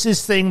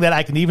closest thing that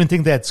I can even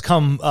think that's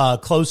come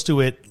close to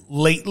it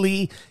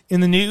lately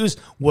in the news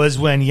was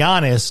when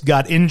Giannis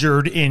got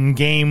injured in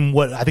game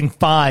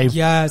 5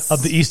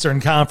 of the Eastern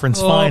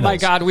Conference Finals. Oh my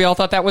God, we all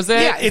thought that was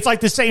it. Yeah, it's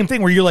like the same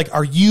thing where you're like,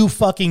 are you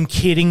fucking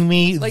kidding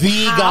me? Like,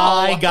 the how?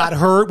 guy got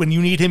hurt when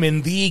you need him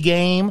in the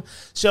game.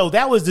 So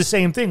that was the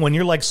same thing when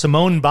you're like,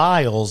 Simone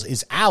Biles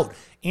is out,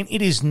 and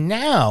it is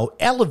now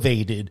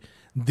elevated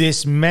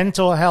this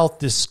mental health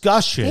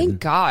discussion. Thank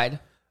God.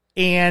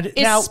 And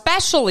now,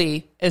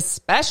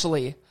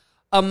 especially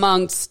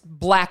amongst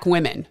black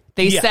women.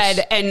 They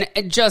said, and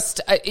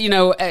just,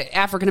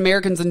 African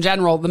Americans in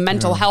general, the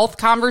mental health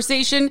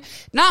conversation,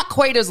 not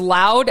quite as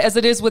loud as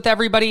it is with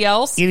everybody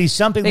else. It is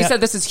something they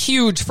said this is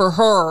huge for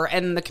her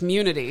and the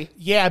community.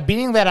 Yeah,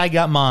 being that I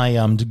got my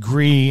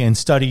degree and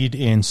studied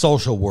in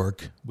social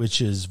work,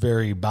 which is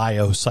very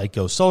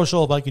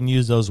biopsychosocial, if I can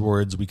use those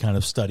words, we kind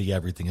of study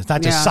everything. It's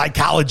not just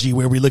psychology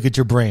where we look at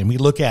your brain. We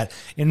look at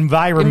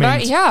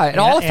environment. It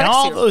all affects and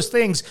all you. Those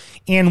things.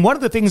 And one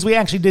of the things we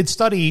actually did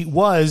study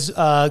was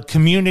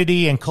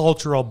community and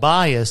cultural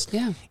bias.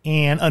 Yeah.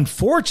 And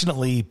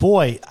unfortunately,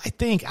 boy, I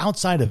think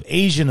outside of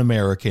Asian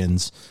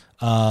Americans,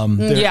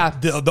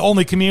 the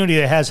only community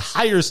that has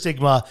higher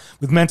stigma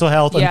with mental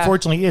health,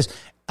 unfortunately, is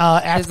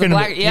African,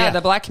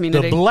 the black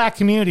community. The black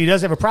community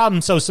does have a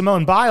problem. So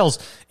Simone Biles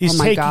is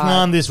taking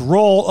on this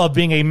role of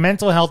being a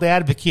mental health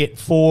advocate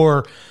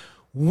for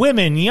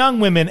women, young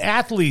women,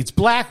 athletes,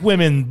 black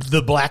women,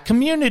 the black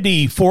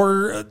community,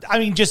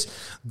 just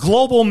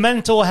global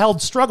mental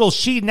health struggles.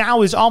 She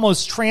now is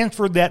almost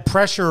transferred that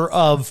pressure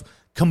of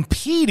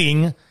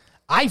competing.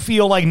 I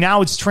feel like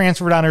now it's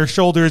transferred on her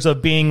shoulders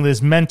of being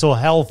this mental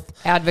health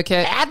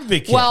advocate.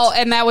 Well,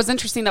 and that was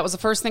interesting. That was the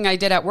first thing I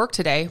did at work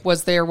today.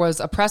 There was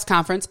a press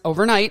conference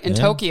overnight in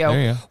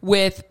Tokyo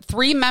with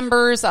 3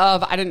 members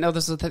of, I didn't know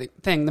this was the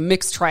thing, the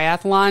mixed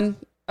triathlon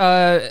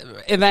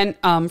event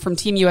from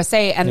Team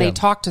USA, and they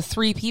talked to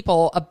 3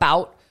 people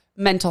about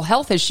mental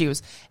health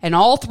issues, and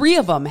all 3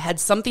 of them had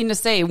something to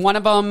say. One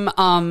of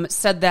them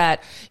said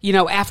that,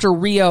 after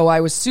Rio, I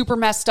was super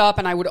messed up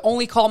and I would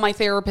only call my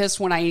therapist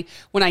when I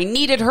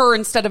needed her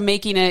instead of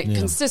making it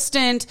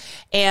consistent.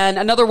 And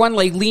another one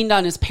leaned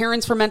on his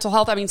parents for mental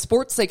health. I mean,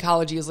 sports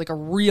psychology is like a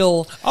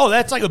real... Oh,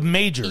 that's like a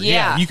major.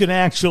 Yeah. You can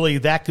actually,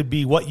 that could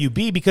be what you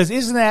be, because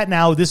isn't that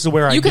now, this is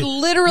where you could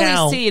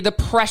literally see the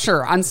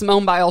pressure on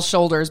Simone Biles'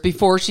 shoulders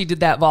before she did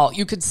that vault.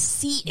 You could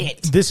see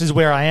it. This is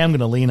where I am going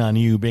to lean on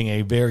you being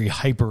a very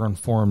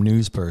hyper-informed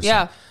news person.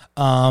 Yeah.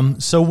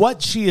 So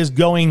what she is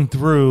going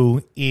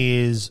through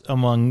is,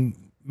 among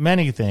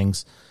many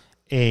things,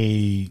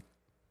 I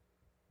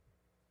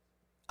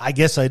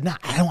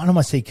don't want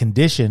to say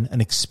condition,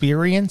 an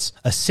experience,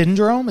 a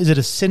syndrome. Is it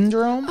a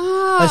syndrome?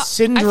 A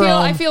syndrome.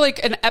 I feel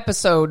like an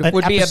episode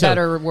would be a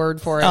better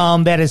word for it.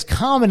 That is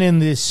common in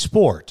this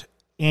sport,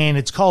 and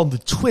it's called the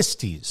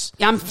twisties.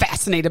 Yeah, I'm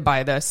fascinated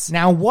by this.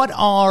 Now, what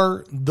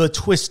are the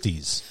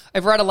twisties?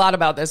 I've read a lot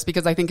about this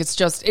because I think it's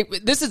just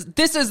this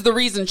is the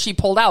reason she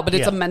pulled out, but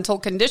it's a mental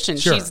condition.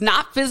 Sure. She's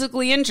not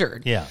physically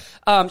injured. Yeah.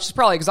 She's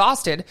probably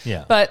exhausted.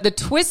 Yeah. But the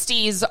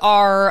twisties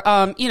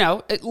are,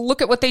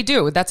 look at what they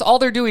do. That's all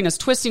they're doing is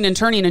twisting and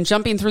turning and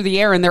jumping through the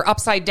air, and they're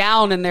upside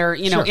down and they're,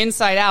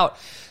 inside out.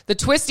 The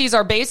twisties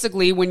are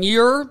basically when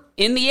you're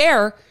in the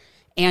air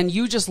and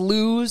you just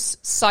lose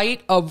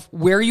sight of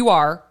where you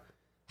are,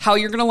 how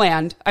you're going to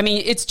land. I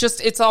mean,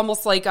 it's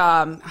almost like,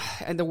 and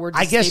the word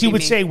I guess you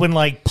would say when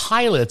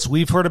pilots,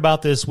 we've heard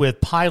about this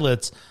with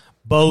pilots,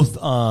 both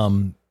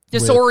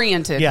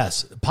disoriented.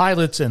 Yes.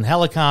 Pilots and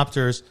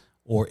helicopters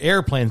or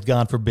airplanes,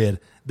 God forbid,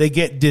 they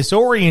get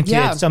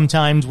disoriented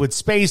sometimes with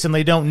space, and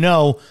they don't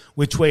know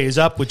which way is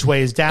up, which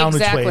way is down,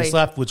 which way is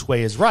left, which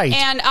way is right.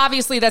 And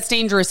obviously that's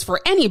dangerous for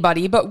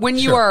anybody, but when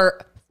you are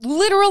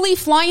literally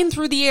flying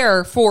through the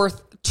air for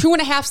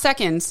 2.5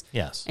 seconds,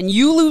 and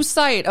you lose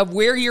sight of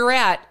where you're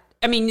at,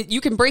 I mean,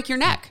 you can break your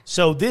neck.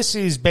 So this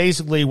is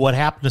basically what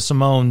happened to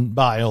Simone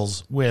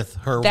Biles with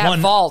her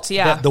vault,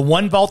 the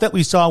one vault that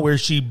we saw where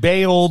she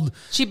bailed.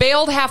 She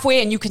bailed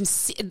halfway, and you can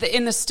see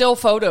in the still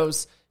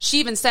photos, she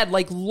even said,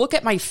 look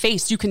at my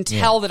face. You can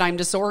tell that I'm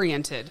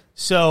disoriented.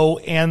 So,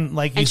 and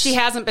she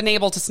hasn't been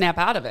able to snap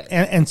out of it.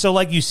 And so,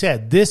 like you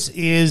said, this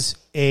is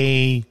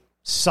a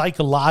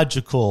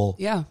psychological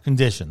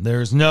condition.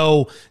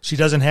 She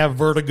doesn't have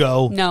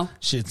vertigo. No.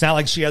 It's not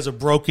like she has a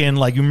broken,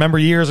 you remember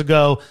years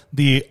ago,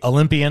 the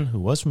Olympian,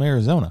 who was from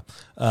Arizona,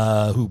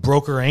 who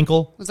broke her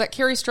ankle. Was that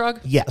Carrie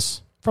Strug?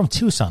 Yes. From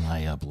Tucson,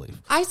 I believe.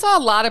 I saw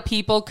a lot of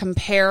people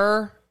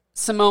compare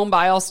Simone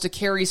Biles to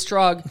Carrie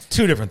Strug.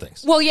 Two different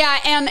things. Well, yeah,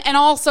 and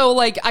also,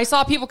 like, I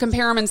saw people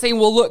compare them and saying,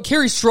 well, look,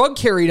 Carrie Strug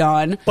carried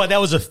on. But that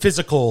was a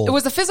physical... It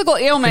was a physical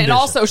ailment, condition. And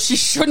also she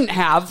shouldn't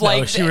have. Like,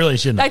 no, she really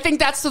shouldn't have. I think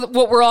that's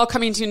what we're all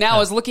coming to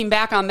now, is looking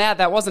back on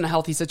that wasn't a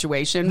healthy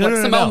situation. What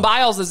Simone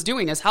Biles is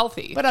doing is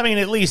healthy. But, I mean,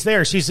 at least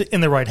there, she's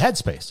in the right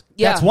headspace.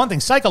 Yeah. That's one thing.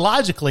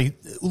 Psychologically,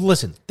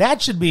 listen,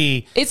 that should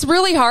be... It's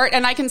really hard,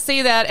 and I can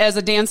say that as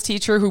a dance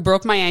teacher who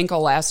broke my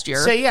ankle last year.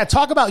 Say, yeah,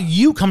 talk about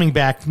you coming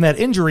back from that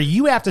injury.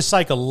 You have to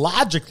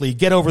psychologically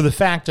get over the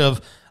fact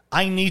of,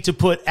 I need to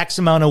put X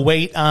amount of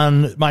weight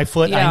on my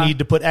foot. Yeah. I need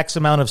to put X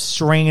amount of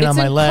strain on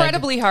my leg. It's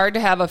incredibly hard to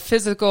have a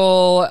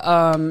physical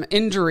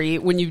injury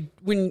when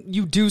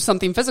you do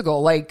something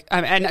physical. Like,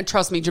 and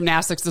trust me,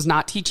 gymnastics is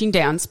not teaching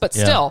dance, but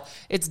still,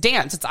 it's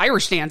dance. It's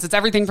Irish dance. It's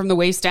everything from the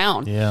waist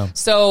down. Yeah.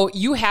 So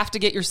you have to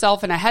get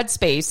yourself in a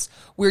headspace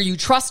where you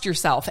trust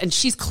yourself, and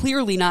she's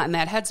clearly not in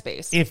that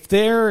headspace. If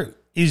there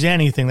is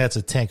anything that's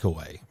a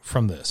takeaway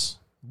from this,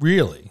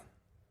 really,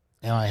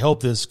 and I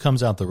hope this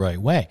comes out the right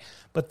way,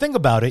 but think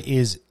about it,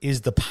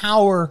 is the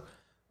power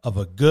of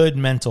a good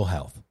mental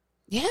health.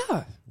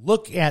 Yeah.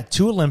 Look at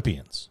two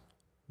Olympians.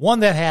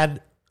 One that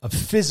had a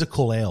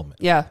physical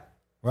ailment. Yeah.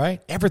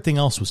 Right? Everything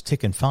else was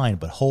ticking fine,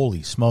 but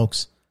holy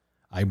smokes,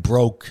 I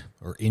broke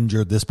or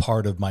injured this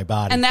part of my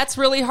body. And that's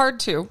really hard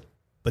too.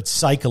 But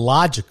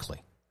psychologically,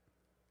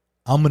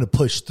 I'm going to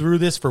push through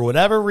this for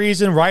whatever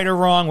reason, right or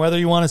wrong, whether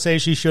you want to say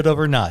she should have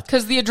or not.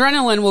 Because the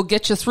adrenaline will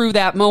get you through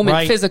that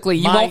moment physically.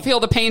 You won't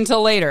feel the pain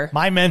till later.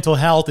 My mental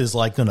health is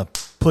like going to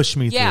push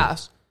me through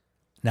this.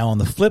 Now, on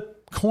the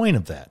flip coin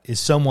of that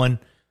is someone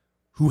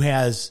who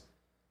has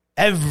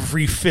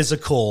every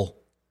physical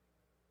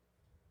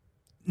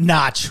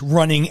notch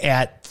running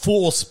at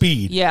full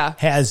speed. Yeah.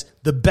 Has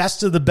the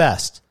best of the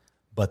best.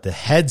 But the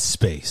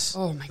headspace,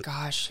 oh my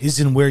gosh,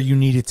 isn't where you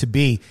need it to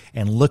be.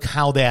 And look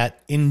how that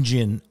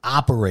engine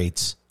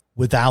operates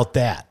without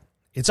that.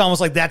 It's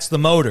almost like that's the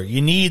motor.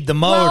 You need the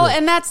motor. Well,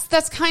 and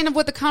that's kind of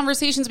what the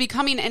conversation's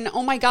becoming. And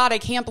oh my God, I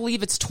can't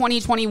believe it's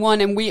 2021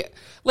 and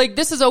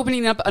this is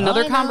opening up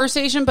another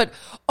conversation. But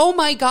oh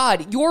my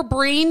God, your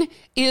brain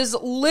is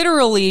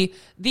literally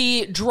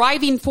the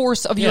driving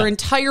force of your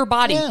entire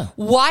body. Yeah.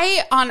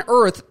 Why on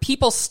earth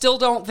people still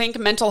don't think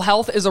mental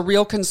health is a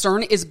real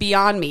concern is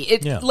beyond me.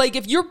 Like,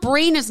 if your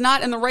brain is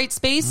not in the right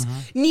space,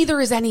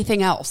 neither is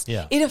anything else.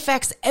 Yeah. It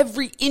affects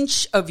every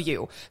inch of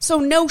you. So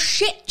no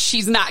shit,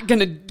 she's not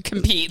going to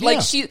compete.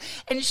 Like, she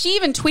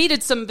even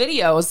tweeted some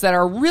videos that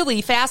are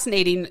really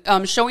fascinating,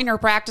 showing her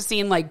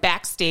practicing like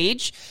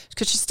backstage,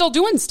 because she's still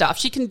doing stuff.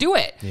 She can do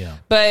it. Yeah.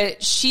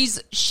 But she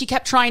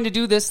kept trying to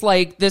do this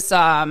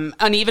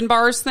uneven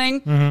bars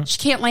thing. She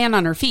can't land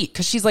on her feet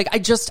because she's like,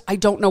 I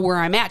don't know where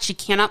I'm at. She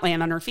cannot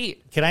land on her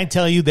feet. Can I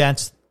tell you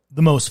that's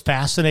the most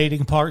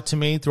fascinating part to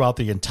me throughout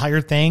the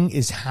entire thing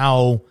is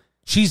how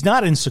she's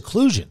not in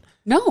seclusion.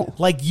 No.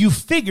 Like, you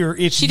figure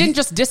if she didn't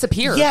just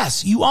disappear.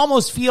 Yes. You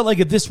almost feel like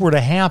if this were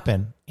to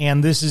happen,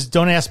 and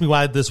don't ask me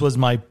why this was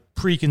my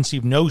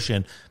preconceived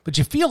notion, but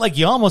you feel like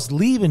you almost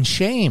leave in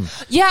shame.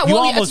 Yeah. You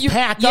almost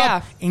pack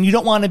up and you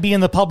don't want to be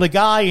in the public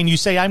eye, and you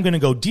say, I'm going to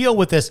go deal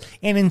with this.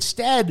 And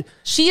instead,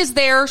 she is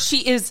there.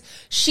 She's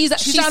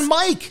on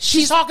mic.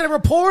 She's talking to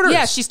reporters.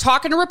 Yeah. She's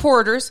talking to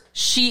reporters.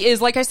 She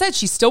is, like I said,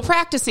 she's still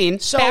practicing.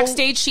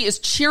 Backstage, she is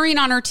cheering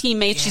on her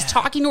teammates. Yeah. She's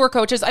talking to her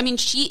coaches. I mean,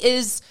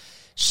 she's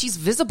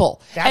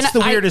visible. That's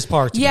the weirdest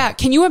part to me. Yeah.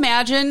 Can you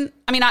imagine?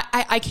 I mean,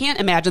 I can't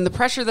imagine the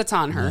pressure that's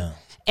on her. Yeah.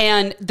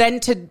 And then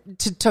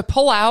to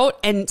pull out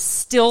and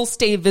still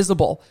stay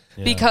visible.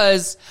 Yeah.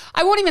 Because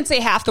I won't even say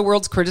half the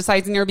world's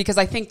criticizing her, because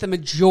I think the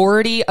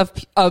majority of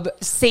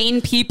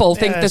sane people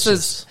think that's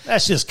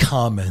just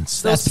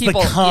comments. That's the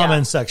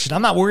comment section.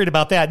 I'm not worried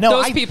about that.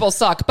 No, those people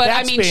suck. But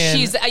I mean,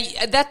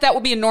 that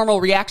would be a normal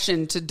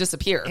reaction to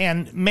disappear.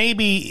 And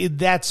maybe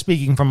that's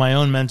speaking from my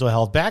own mental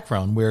health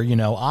background, where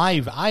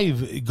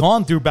I've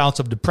gone through bouts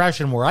of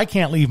depression where I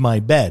can't leave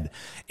my bed,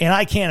 and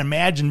I can't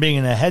imagine being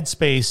in a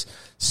headspace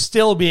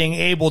still being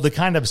able to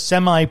kind of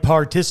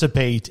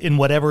semi-participate in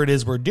whatever it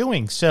is we're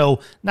doing. So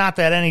not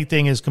that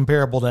anything is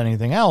comparable to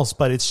anything else,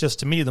 but it's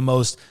just, to me, the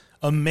most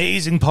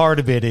amazing part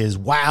of it is,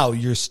 wow,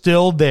 you're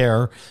still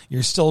there.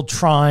 You're still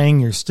trying.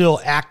 You're still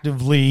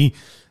actively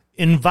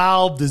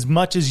involved as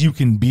much as you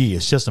can be.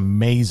 It's just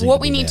amazing.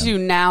 What we need to do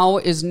now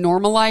is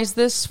normalize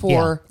this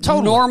for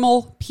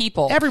normal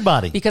people.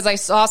 Everybody. Because I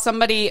saw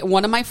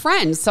one of my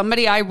friends,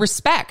 somebody I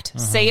respect,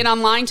 say it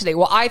online today.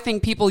 Well, I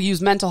think people use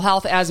mental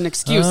health as an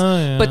excuse,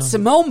 but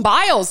Simone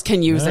Biles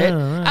can use it.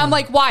 I'm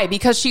like, why?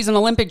 Because she's an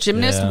Olympic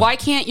gymnast? Why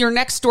can't your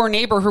next door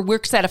neighbor who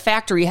works at a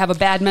factory have a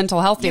bad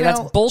mental health day? That's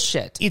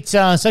bullshit. It's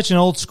such an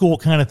old school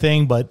kind of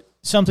thing, but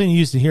something you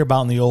used to hear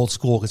about in the old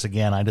school, because,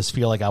 again, I just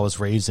feel like I was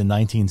raised in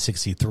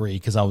 1963,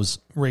 because I was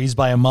raised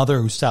by a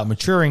mother who stopped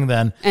maturing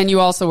then. And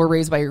you also were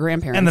raised by your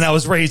grandparents. And then I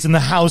was raised in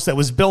the house that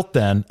was built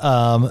then.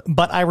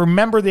 But I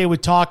remember they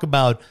would talk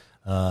about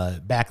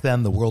Back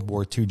then, the World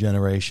War II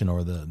generation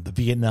or the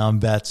Vietnam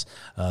vets,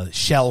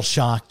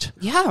 shell-shocked.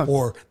 Yeah.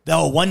 Or,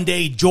 one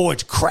day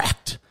George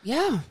cracked.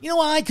 Yeah. You know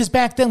why? Because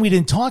back then we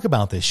didn't talk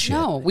about this shit.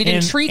 No, we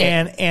didn't treat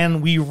it.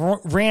 And we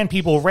ran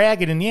people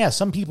ragged, and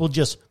some people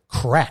just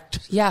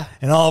cracked. Yeah.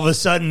 And all of a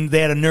sudden they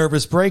had a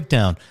nervous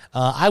breakdown.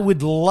 I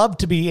would love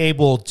to be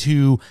able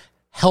to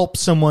help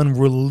someone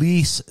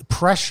release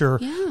pressure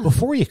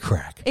before you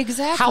crack.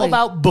 Exactly. How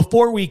about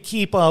before we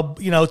keep,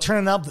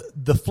 turning up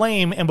the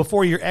flame, and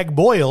before your egg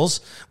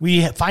boils,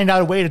 we find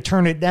out a way to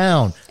turn it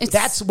down.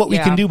 That's what we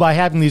can do by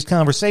having these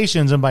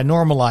conversations and by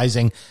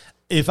normalizing.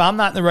 If I'm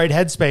not in the right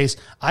headspace,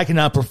 I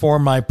cannot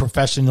perform my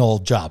professional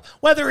job.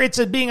 Whether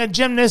it's being a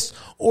gymnast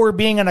or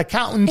being an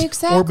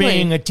accountant or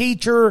being a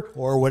teacher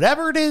or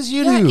whatever it is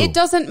you do. It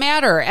doesn't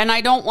matter. And I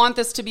don't want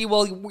this to be,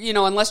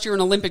 unless you're an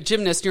Olympic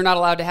gymnast, you're not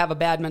allowed to have a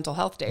bad mental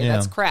health day. Yeah.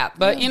 That's crap.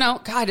 But,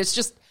 God, it's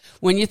just,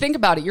 when you think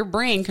about it, your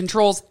brain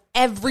controls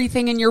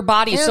everything in your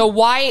body. So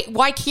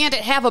why can't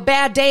it have a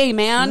bad day,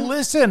 man?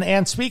 Listen,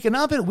 and speaking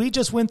of it, we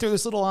just went through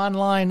this little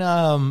online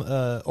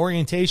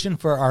orientation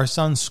for our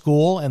son's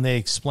school, and they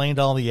explained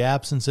all the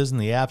absences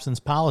and the absence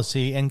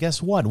policy. And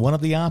guess what? One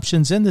of the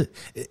options in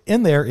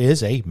there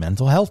is a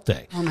mental health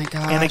day. Oh my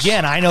gosh! And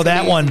again, I know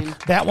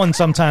that one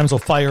sometimes will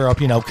fire up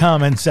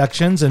comment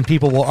sections, and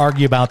people will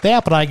argue about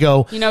that. But I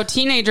go,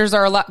 teenagers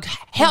are allowed.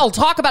 Hell,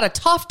 talk about a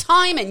tough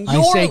time in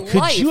your life.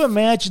 Could you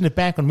imagine it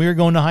back when we were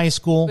going to high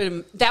school?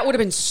 That would have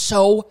been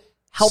so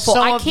helpful.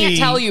 I can't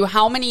tell you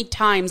how many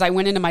times I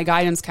went into my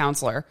guidance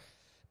counselor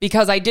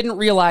because I didn't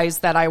realize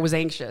that I was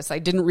anxious. I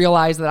didn't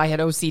realize that I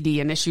had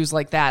OCD and issues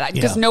like that.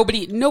 Because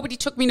nobody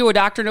took me to a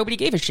doctor. Nobody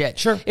gave a shit.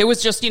 Sure. It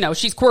was just,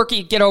 she's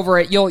quirky. Get over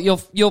it.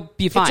 You'll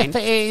be fine. It's a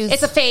phase.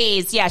 It's a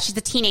phase. Yeah, she's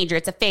a teenager.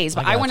 It's a phase.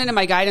 But I went into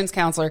my guidance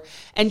counselor,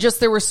 and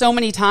just there were so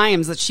many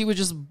times that she would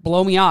just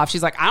blow me off.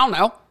 She's like, I don't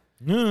know.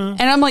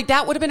 And I'm like,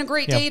 that would have been a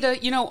great day to,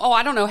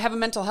 I don't know, have a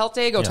mental health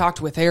day, go talk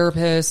to a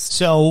therapist.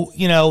 So,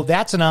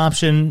 that's an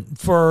option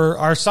for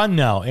our son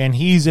now. And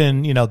he's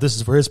in, this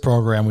is for his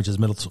program, which is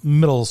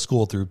middle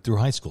school through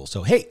high school.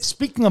 So, hey,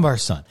 speaking of our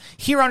son,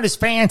 here on this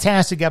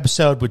fantastic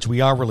episode, which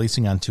we are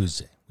releasing on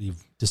Tuesday,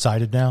 we've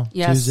decided now,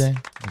 Tuesday.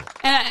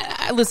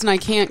 And listen, I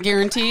can't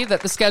guarantee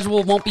that the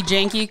schedule won't be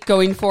janky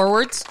going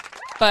forwards.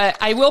 But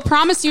I will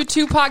promise you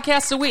 2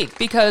 podcasts a week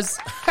because,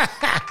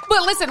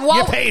 but listen,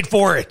 you paid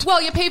for it.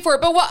 Well, you paid for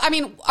it. But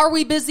are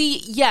we busy?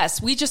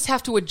 Yes. We just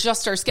have to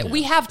adjust our schedule.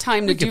 We have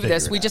time to do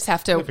this. We just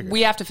have to,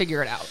 we have to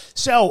figure it out.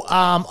 So,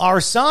 our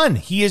son,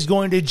 he is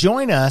going to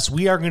join us.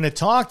 We are going to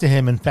talk to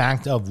him, in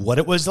fact, of what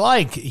it was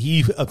like.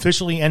 He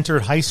officially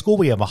entered high school.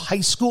 We have a high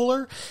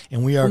schooler,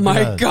 and we are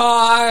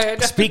going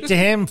to speak to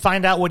him,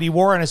 find out what he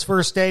wore on his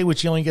first day,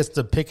 which he only gets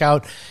to pick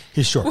out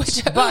his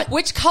shorts.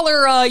 Which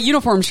color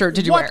uniform shirt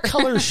did you wear? What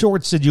color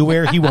shorts did you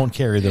wear? He won't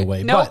care either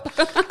way. Nope.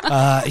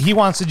 But he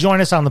wants to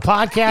join us on the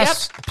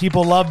podcast. Yep.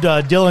 People loved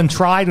Dillon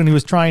tried when he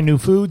was trying new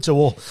food, so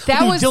we'll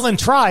do Dillon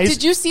tries.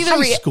 Did you see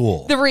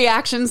the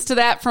reactions to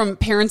that from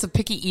parents of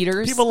picky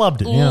eaters? People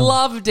loved it.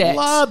 Loved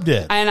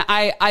it. And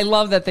I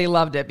love that they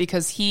loved it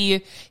because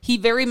he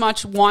very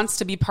much wants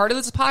to be part of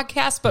this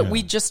podcast, but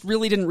we just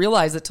really didn't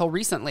realize it till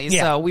recently.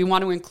 Yeah. So we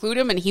want to include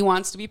him, and he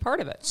wants to be part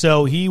of it.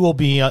 So he will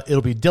be.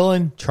 It'll be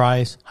Dillon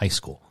tries high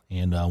school.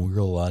 And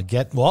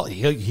we'll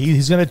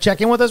he's going to check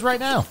in with us right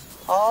now.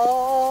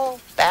 Oh,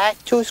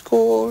 back to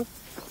school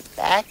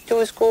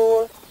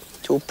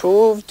to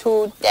prove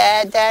to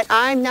Dad that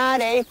I'm not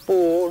a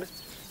fool.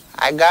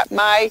 I got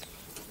my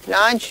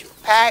lunch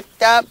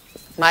packed up,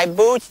 my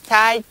boots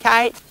tied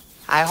tight.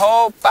 I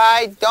hope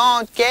I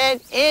don't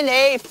get in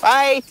a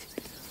fight.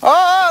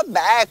 Oh,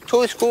 back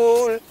to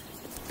school.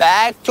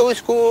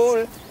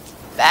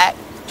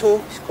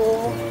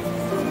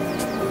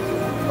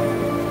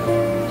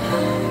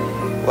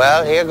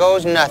 Well, here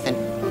goes nothing.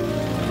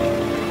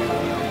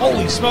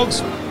 Holy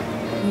smokes.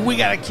 We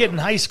got a kid in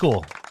high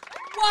school.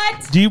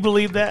 What? Do you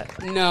believe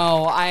that?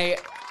 No,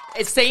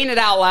 saying it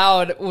out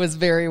loud was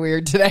very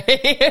weird today.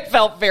 It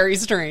felt very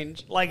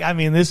strange.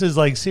 This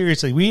is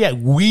seriously,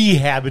 we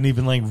haven't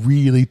even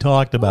really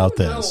talked about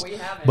this. No, we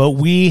haven't. But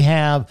we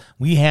have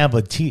a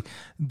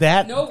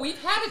No,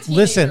 we've had a teenager.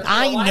 Listen,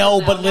 I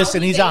know, but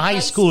listen, he's a high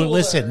schooler.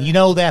 Listen,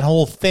 that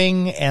whole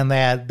thing and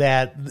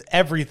that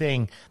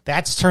everything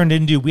that's turned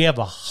into, we have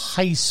a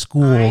high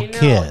school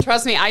kid.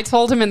 Trust me, I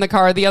told him in the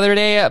car the other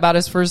day about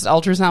his first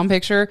ultrasound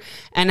picture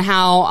and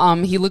how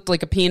he looked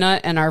like a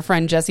peanut, and our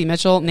friend Jesse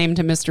Mitchell named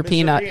him Mr.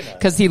 Peanut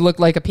because he looked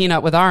like a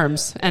peanut with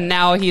arms, and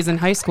now he's in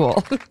high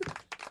school.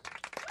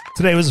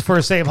 Today was the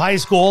first day of high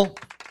school,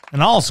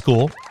 and all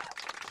school,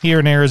 here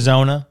in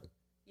Arizona.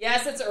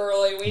 Yes, it's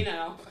early, we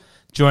know.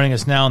 Joining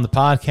us now on the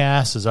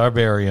podcast is our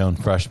very own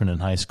freshman in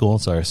high school.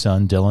 It's our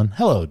son, Dillon.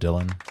 Hello,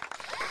 Dillon.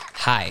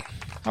 Hi.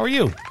 How are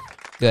you?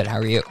 Good. How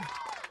are you?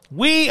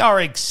 We are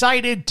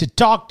excited to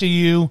talk to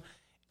you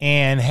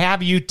and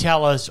have you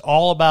tell us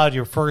all about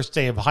your first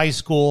day of high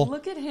school.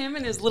 Look at him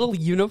in his little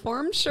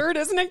uniform shirt.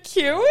 Isn't it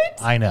cute?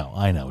 I know.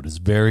 It is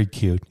very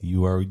cute.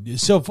 You are.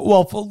 So,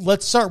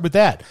 let's start with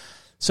that.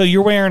 So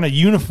you're wearing a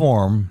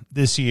uniform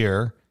this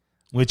year.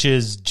 which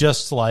is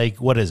just like,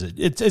 what is it?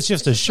 It's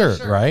just a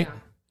shirt, right? Yeah.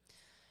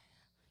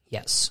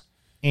 Yes.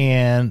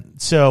 And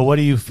so what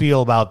do you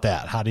feel about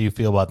that? How do you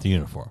feel about the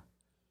uniform?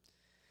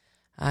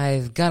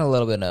 I've got a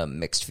little bit of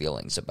mixed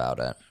feelings about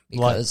it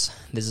because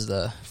this is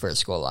the first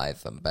school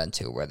I've been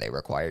to where they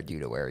required you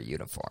to wear a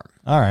uniform.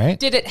 All right.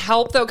 Did it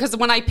help, though? Because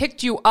when I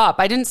picked you up,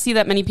 I didn't see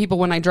that many people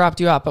when I dropped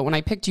you up, but when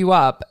I picked you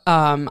up,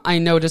 I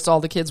noticed all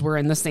the kids were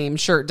in the same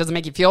shirt. Does it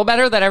make you feel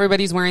better that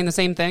everybody's wearing the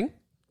same thing?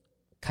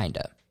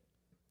 Kinda.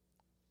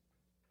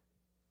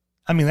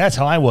 I mean, that's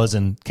how I was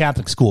in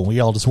Catholic school.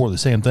 We all just wore the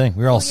same thing.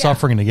 We were all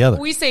suffering together.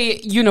 We say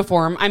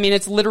uniform. I mean,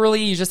 it's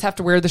literally you just have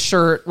to wear the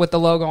shirt with the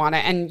logo on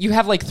it. And you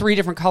have like 3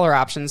 different color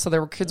options. So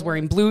there were kids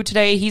wearing blue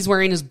today. He's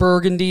wearing his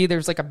burgundy.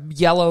 There's like a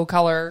yellow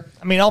color.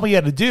 I mean, all we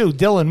had to do,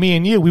 Dillon, me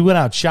and you, we went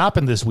out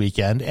shopping this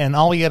weekend, and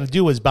all we had to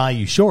do was buy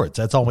you shorts.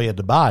 That's all we had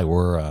to buy.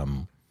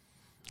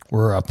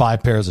 We're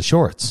 5 pairs of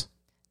shorts.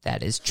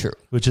 That is true.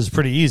 Which is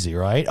pretty easy,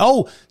 right?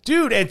 Oh,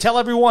 dude, and tell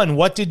everyone,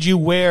 what did you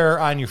wear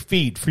on your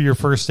feet for your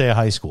first day of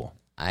high school?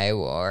 I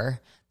wore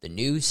the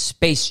new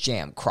Space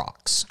Jam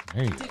Crocs.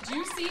 Did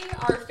you see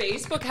our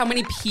Facebook? How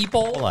many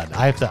people? Hold on.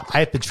 I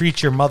have to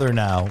treat your mother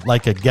now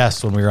like a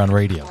guest when we were on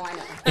radio. Oh, I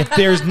know. If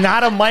there's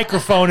not a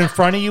microphone in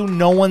front of you,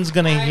 no one's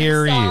going to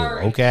hear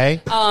sorry. you,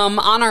 okay? On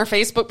our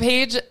Facebook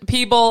page,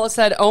 people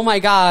said, "Oh my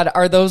God,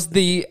 are those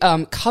the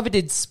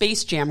coveted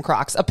Space Jam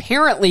Crocs?"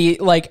 Apparently,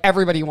 like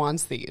everybody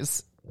wants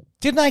these.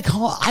 Didn't I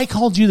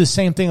called you the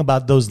same thing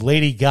about those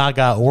Lady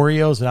Gaga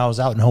Oreos when I was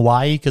out in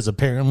Hawaii, because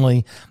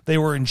apparently they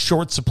were in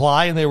short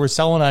supply and they were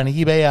selling on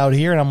eBay out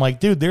here. And I'm like,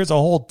 dude, there's a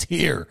whole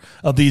tier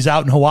of these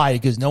out in Hawaii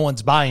because no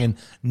one's buying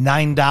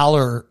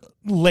 $9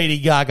 Lady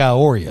Gaga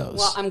Oreos.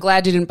 Well, I'm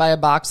glad you didn't buy a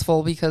box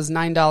full because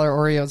 $9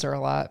 Oreos are a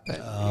lot.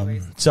 But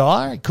anyways. So,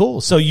 all right, cool.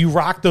 So you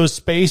rocked those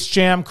Space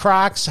Jam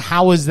Crocs.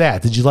 How was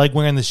that? Did you like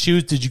wearing the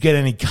shoes? Did you get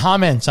any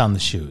comments on the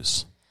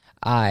shoes?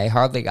 I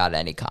hardly got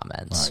any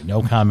comments. All right,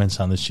 no comments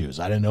on the shoes.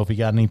 I didn't know if you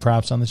got any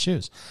props on the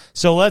shoes.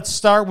 So let's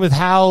start with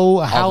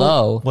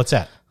how what's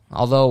that?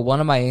 Although one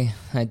of my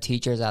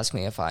teachers asked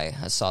me if I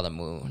saw the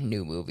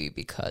new movie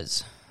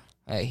because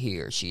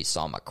he or she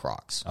saw my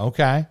Crocs.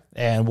 Okay.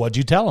 And what'd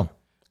you tell him?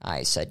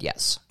 I said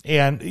yes.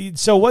 And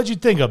so what'd you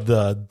think of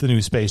the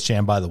new Space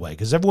Jam, by the way?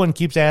 Because everyone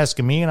keeps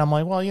asking me, and I'm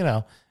like, well, you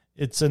know,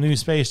 it's a new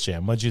Space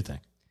Jam. What'd you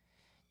think?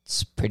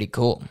 It's pretty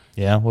cool.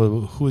 Yeah?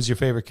 Well, who was your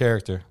favorite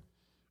character?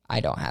 I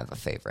don't have a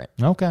favorite.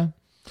 Okay.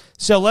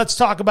 So let's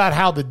talk about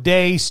how the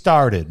day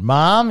started.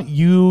 Mom,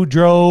 you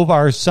drove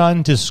our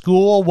son to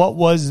school. What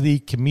was the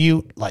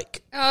commute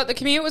like? The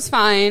commute was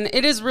fine.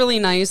 It is really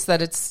nice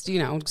that it's,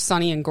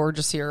 sunny and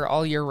gorgeous here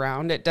all year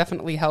round. It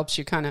definitely helps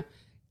you kind of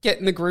get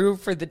in the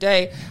groove for the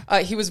day.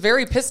 He was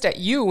very pissed at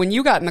you when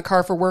you got in the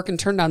car for work and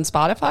turned on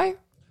Spotify.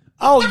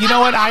 Oh, you know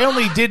what? I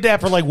only did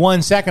that for like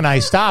 1 second. I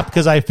stopped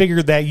because I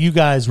figured that you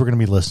guys were going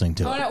to be listening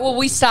to it. No, well,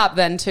 we stopped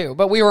then too,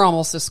 but we were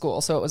almost to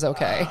school, so it was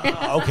okay.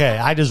 Okay,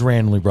 I just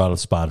randomly brought up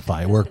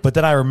Spotify at work, but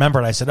then I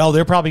remembered, I said, oh,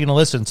 they're probably going to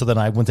listen, so then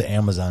I went to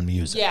Amazon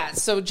Music. Yeah,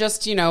 so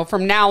just,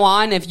 from now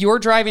on, if you're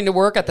driving to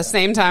work at the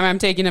same time I'm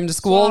taking him to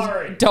school,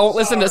 don't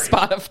listen to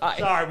Spotify.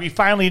 Sorry, we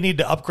finally need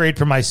to upgrade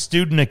from my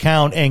student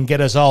account and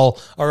get us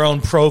all our own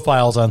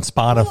profiles on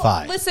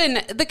Spotify. Well, listen,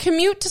 the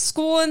commute to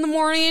school in the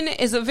morning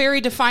is a very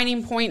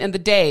defining point in the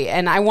day,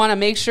 and I want to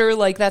make sure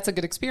that's a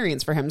good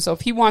experience for him. So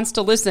if he wants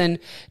to listen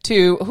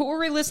to, who were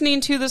we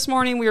listening to this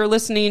morning? We were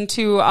listening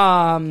to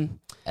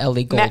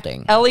Ellie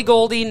Goulding. Ellie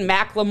Goulding,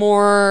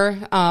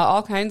 Macklemore,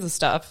 all kinds of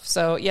stuff.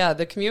 So yeah,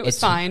 the commute was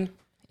fine.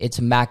 It's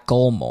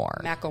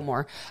Macklemore.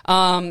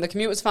 The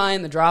commute was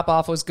fine. The drop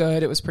off was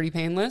good. It was pretty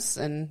painless,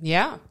 and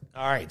yeah.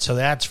 All right, so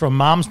that's from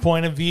Mom's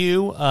point of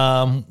view.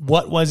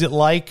 What was it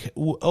like?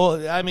 What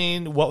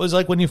was it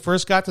like when you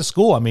first got to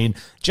school? I mean,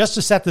 just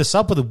to set this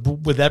up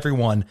with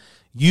everyone,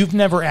 you've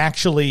never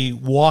actually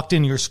walked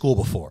in your school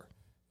before.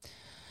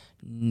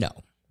 No.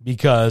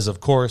 Because,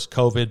 of course,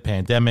 COVID,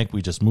 pandemic,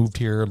 we just moved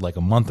here like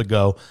a month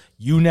ago.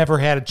 You never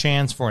had a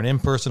chance for an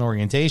in-person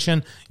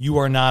orientation. You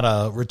are not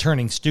a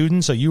returning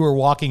student, so you were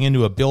walking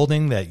into a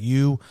building that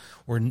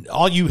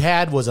all you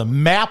had was a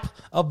map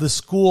of the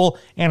school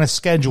and a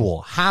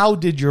schedule. How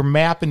did your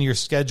map and your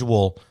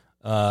schedule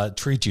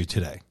treat you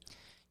today?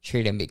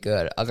 Treated me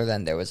good, other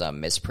than there was a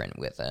misprint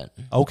with it.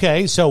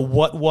 Okay, so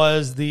what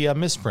was the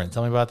misprint?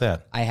 Tell me about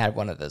that. I had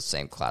one of the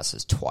same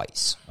classes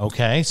twice.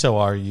 Okay, so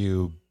are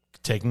you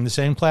taking the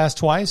same class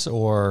twice,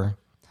 or?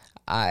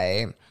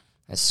 I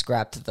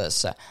scrapped the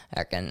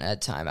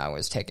second time I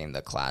was taking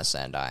the class,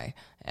 and I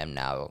am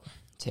now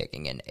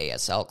taking an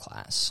ASL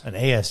class. An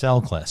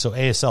ASL class. So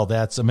ASL,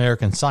 that's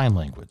American Sign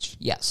Language.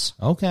 Yes.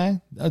 Okay.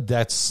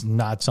 That's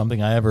not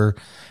something I ever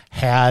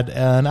had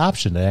an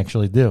option to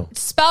actually do.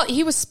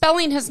 He was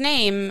spelling his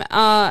name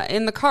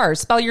in the car.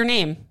 Spell your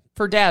name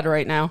for Dad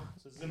right now.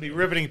 So it's going to be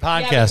riveting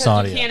podcast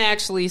audio. You can't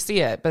actually see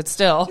it, but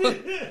still.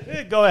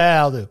 Go ahead,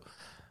 I'll do.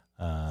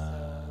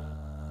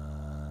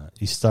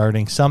 He's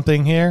starting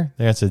something here.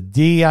 That's a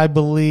D, I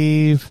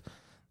believe.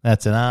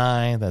 That's an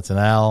I. That's an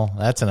L.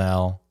 That's an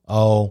L.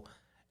 O.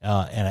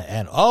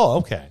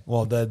 Okay.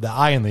 Well, the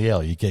I and the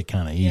L, you get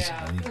kind of easy.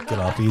 Yeah. You get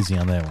off easy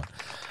on that one.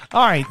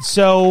 All right.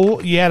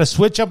 So you had to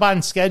switch up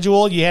on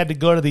schedule. You had to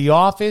go to the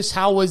office.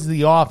 How was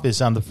the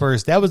office on the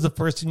first? That was the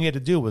first thing you had to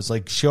do was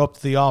like show up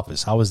to the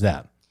office. How was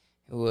that?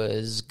 It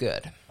was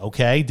good.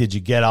 Okay. Did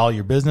you get all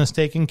your business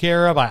taken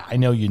care of? I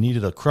know you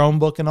needed a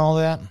Chromebook and all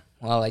that.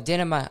 Well, I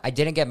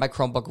didn't get my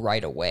Chromebook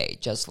right away,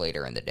 just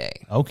later in the day.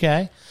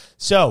 Okay.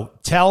 So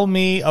tell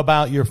me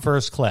about your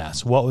first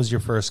class. What was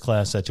your first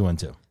class that you went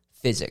to?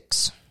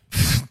 Physics.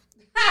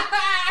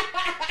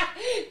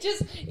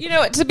 Just,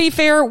 to be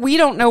fair, we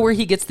don't know where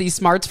he gets these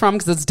smarts from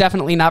because it's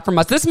definitely not from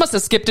us. This must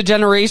have skipped a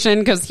generation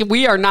because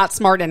we are not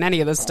smart in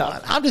any of this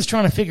stuff. I'm just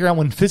trying to figure out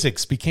when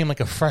physics became like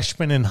a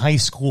freshman in high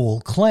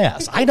school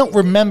class. I don't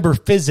remember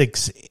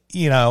physics,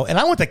 and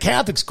I went to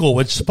Catholic school,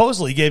 which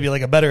supposedly gave you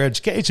like a better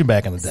education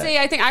back in the day. See,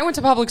 I think I went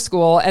to public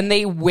school and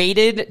they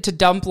waited to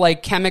dump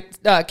like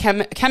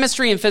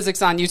chemistry and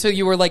physics on you so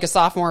you were like a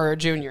sophomore or a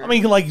junior. I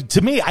mean, like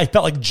to me, I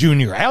felt like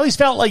junior. I always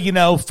felt like,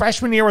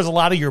 freshman year was a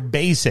lot of your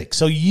basics.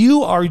 So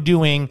you are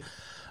doing,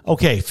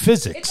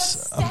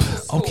 physics.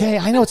 Okay,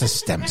 I know it's a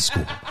STEM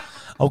school.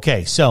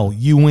 Okay, so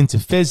you went to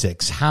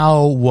physics.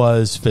 How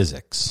was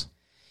physics?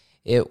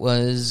 It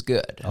was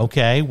good.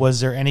 Okay. Was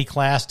there any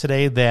class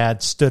today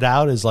that stood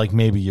out as like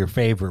maybe your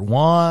favorite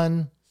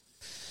one?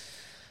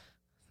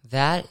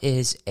 That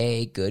is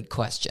a good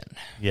question.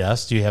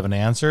 Yes. Do you have an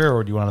answer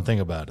or do you want to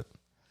think about it?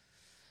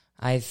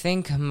 I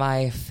think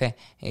my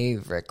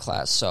favorite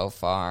class so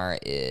far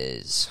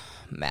is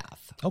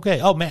math.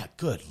 Okay. Oh, Matt.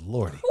 Good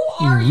Lordy.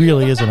 He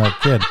really isn't our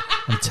kid.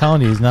 I'm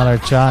telling you, he's not our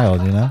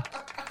child,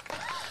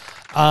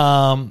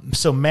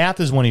 So math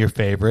is one of your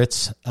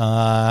favorites.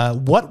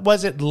 What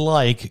was it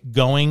like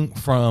going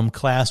from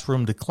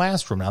classroom to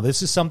classroom? Now,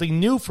 this is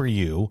something new for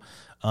you.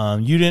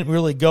 You didn't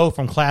really go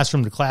from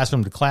classroom to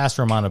classroom to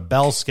classroom on a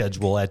bell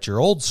schedule at your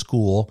old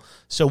school.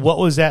 So what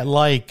was that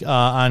like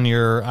on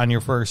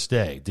your first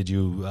day? Did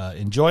you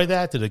enjoy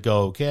that? Did it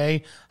go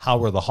okay? How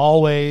were the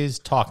hallways?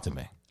 Talk to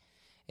me.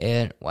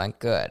 It went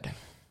good.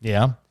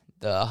 Yeah.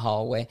 The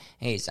hallways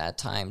at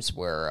times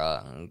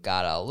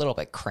got a little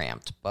bit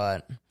cramped,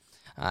 but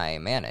I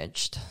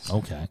managed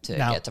to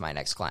get to my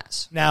next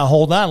class. Now,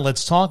 hold on.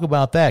 Let's talk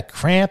about that.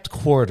 Cramped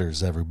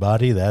quarters,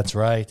 everybody. That's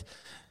right.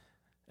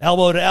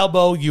 Elbow to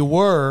elbow, you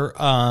were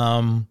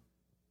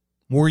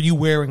you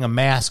wearing a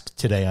mask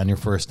today on your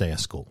first day of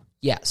school?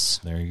 Yes.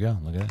 There you go.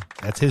 Look at that.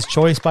 That's his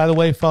choice, by the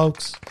way,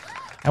 folks.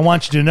 I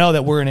want you to know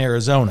that we're in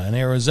Arizona. And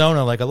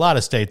Arizona, like a lot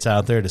of states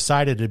out there,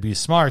 decided to be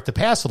smart to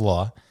pass a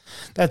law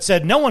that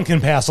said no one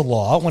can pass a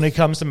law when it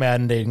comes to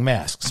mandating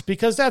masks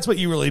because that's what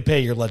you really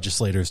pay your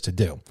legislators to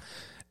do.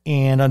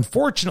 And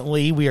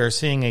unfortunately, we are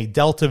seeing a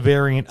Delta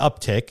variant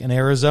uptick, and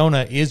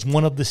Arizona is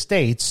one of the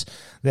states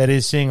that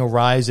is seeing a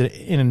rise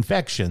in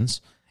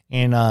infections.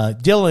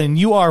 And Dillon,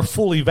 you are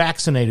fully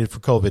vaccinated for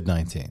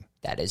COVID-19.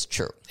 That is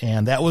true.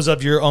 And that was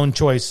of your own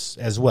choice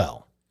as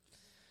well.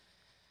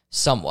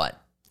 Somewhat.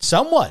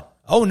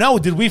 Oh, no.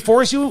 Did we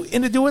force you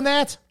into doing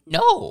that?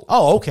 No.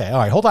 Oh, okay. All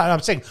right. Hold on.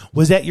 I'm saying,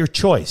 was that your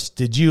choice?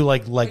 Did you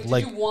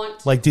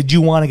did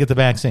you want to get the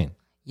vaccine?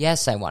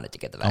 Yes, I wanted to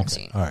get the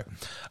vaccine. Okay.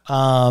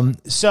 All right.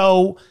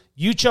 So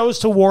you chose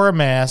to wear a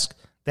mask.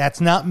 That's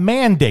not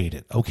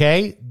mandated,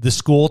 okay? The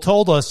school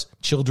told us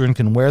children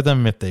can wear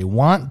them if they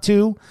want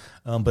to,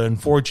 but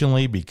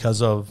unfortunately,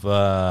 because of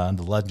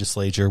the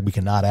legislature, we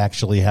cannot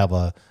actually have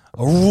a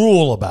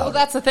rule about it. Well,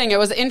 that's the thing. It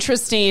was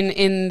interesting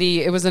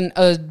it was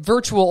a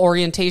virtual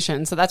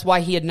orientation, so that's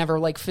why he had never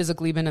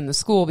physically been in the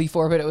school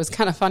before, but it was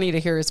kind of funny to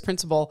hear his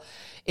principal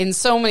in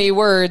so many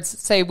words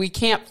say we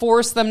can't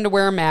force them to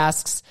wear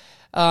masks.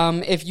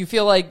 If you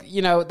feel like,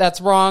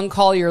 that's wrong,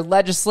 call your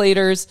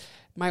legislators.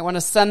 Might want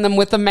to send them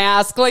with a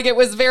mask. It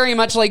was very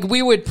much like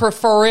we would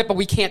prefer it, but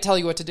we can't tell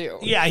you what to do.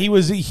 Yeah, he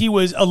was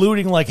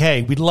alluding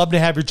hey, we'd love to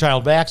have your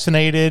child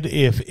vaccinated.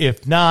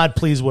 If not,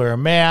 please wear a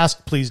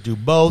mask. Please do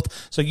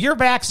both. So you're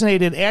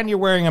vaccinated and you're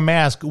wearing a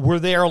mask. Were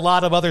there a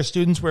lot of other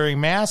students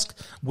wearing masks?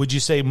 Would you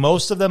say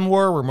most of them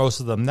were most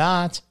of them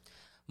not?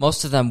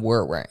 Most of them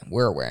were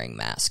wearing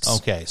masks.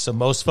 Okay, so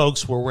most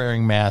folks were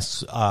wearing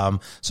masks.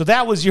 So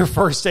that was your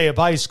first day of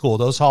high school.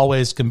 Those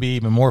hallways can be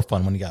even more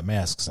fun when you got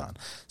masks on.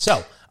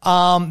 So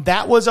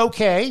that was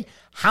okay.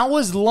 How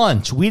was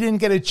lunch? We didn't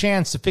get a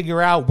chance to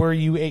figure out where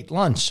you ate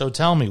lunch. So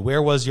tell me,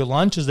 where was your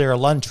lunch? Is there a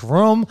lunch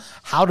room?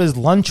 How does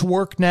lunch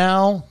work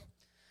now?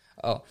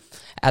 Oh,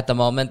 at the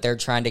moment, they're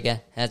trying to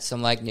get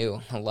some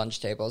new lunch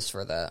tables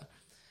for the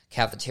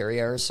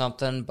cafeteria or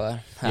something, but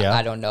yeah.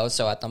 I don't know.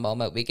 So at the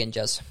moment, we can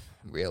just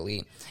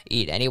really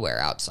eat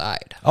anywhere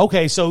outside.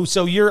 Okay, so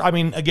you're,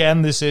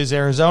 again, this is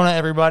Arizona,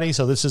 everybody,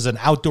 so this is an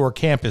outdoor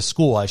campus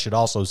school. I should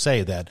also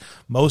say that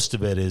most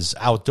of it is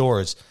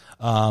outdoors.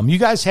 You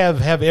guys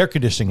have air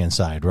conditioning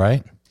inside,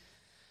 right?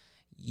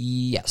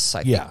 Yes,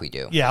 I think we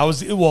do. Yeah,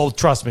 well,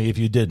 trust me, if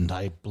you didn't,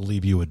 I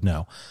believe you would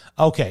know.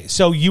 Okay,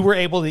 so you were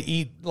able to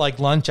eat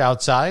lunch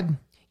outside?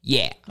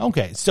 Yeah.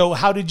 Okay, so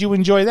how did you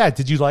enjoy that?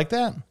 Did you like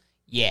that?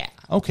 Yeah.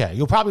 Okay.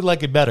 You'll probably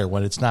like it better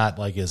when it's not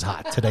as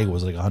hot. Today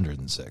was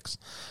 106.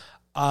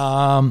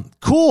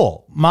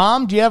 Cool.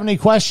 Mom, do you have any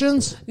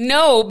questions?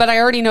 No, but I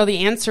already know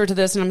the answer to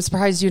this, and I'm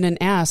surprised you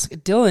didn't ask.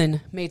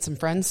 Dillon made some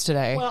friends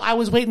today. Well, I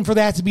was waiting for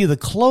that to be the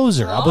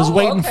closer. I was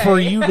waiting okay. for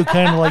you to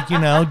kind of like, do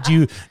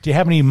you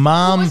have any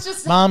mom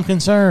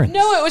concerns?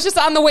 No, it was just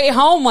on the way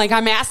home. Like,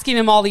 I'm asking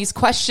him all these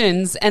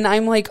questions, and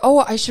I'm like,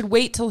 oh, I should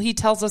wait till he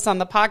tells us on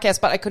the podcast,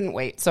 but I couldn't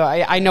wait. So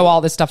I know all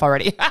this stuff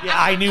already. Yeah,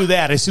 I knew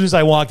that. As soon as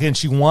I walked in,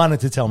 she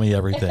wanted to tell me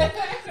everything.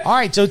 All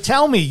right, so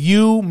tell me,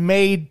 you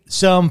made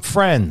some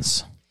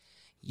friends.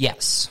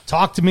 Yes.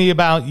 Talk to me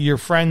about your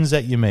friends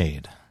that you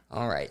made.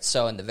 All right.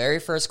 So in the very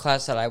first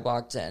class that I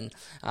walked in,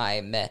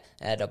 I met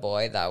a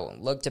boy that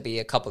looked to be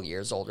a couple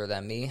years older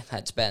than me.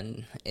 That's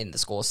been in the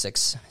school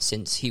since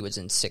he was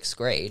in 6th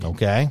grade.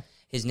 Okay.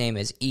 His name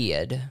is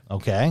Iad.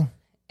 Okay.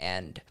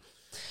 And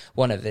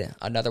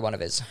another one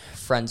of his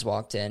friends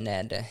walked in,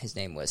 and his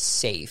name was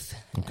Saif.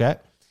 Okay.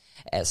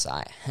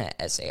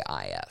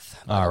 Saif.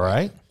 All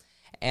right.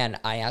 And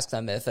I asked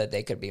them if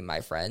they could be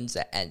my friends,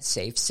 and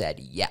Saif said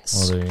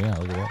yes. Oh, there you go.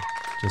 Look at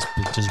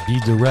that. Just be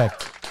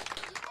direct.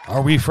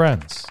 Are we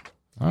friends?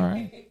 All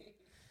right.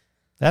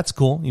 That's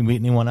cool. You meet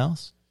anyone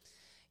else?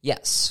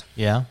 Yes.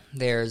 Yeah.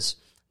 There's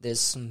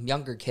this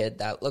younger kid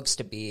that looks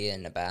to be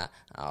in about,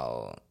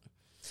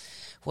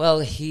 well,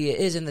 he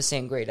is in the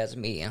same grade as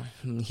me.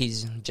 He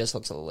just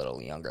looks a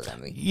little younger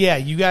than me. Yeah,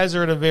 you guys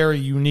are at a very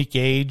unique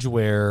age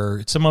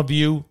where some of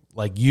you,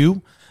 like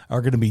you,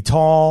 are going to be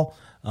tall.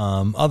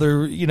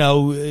 Other,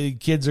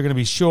 kids are going to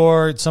be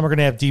short. Some are going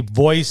to have deep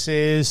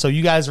voices. So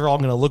you guys are all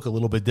going to look a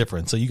little bit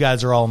different. So you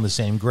guys are all in the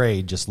same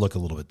grade, just look a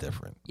little bit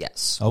different.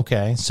 Yes.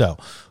 Okay. So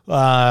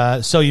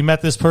you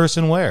met this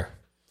person where?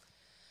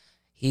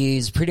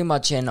 He's pretty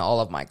much in all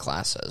of my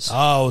classes.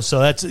 Oh, so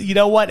that's, you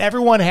know what?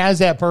 Everyone has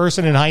that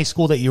person in high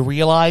school that you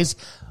realize,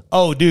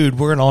 oh, dude,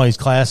 we're in all these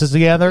classes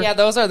together. Yeah,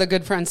 those are the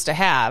good friends to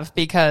have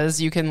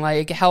because you can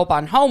help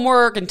on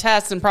homework and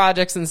tests and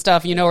projects and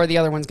stuff. You know where the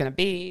other one's going to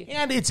be.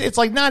 And it's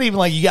like not even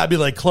like you got to be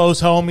like close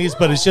homies,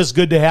 but it's just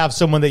good to have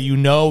someone that you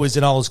know is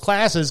in all those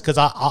classes because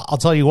I'll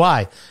tell you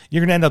why.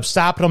 You're going to end up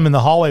stopping them in the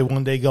hallway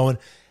one day going,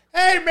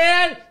 hey,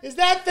 man, is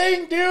that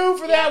thing due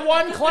for that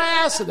one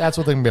class? That's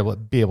what they're going to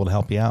be able to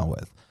help you out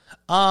with.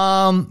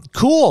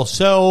 Cool.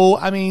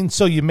 So,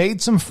 so you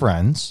made some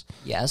friends.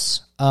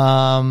 Yes.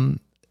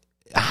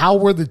 How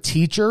were the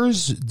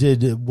teachers?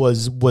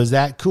 Was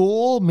that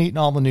cool? Meeting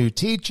all the new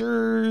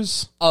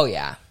teachers? Oh,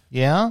 yeah.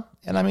 Yeah?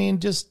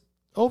 And just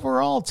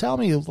overall, tell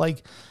me,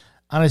 like,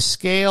 on a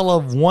scale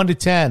of 1 to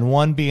 10,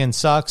 1 being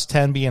sucks,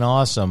 10 being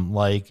awesome,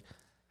 like,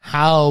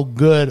 how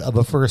good of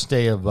a first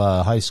day of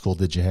high school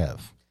did you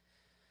have?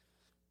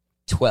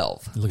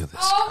 12. Look at this.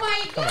 Oh,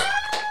 my God.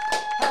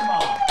 Come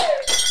on.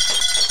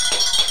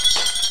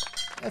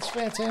 That's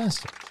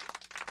fantastic.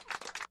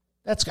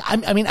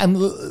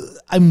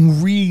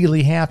 I'm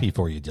really happy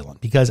for you, Dillon,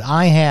 because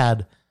I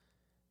had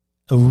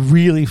a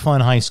really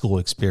fun high school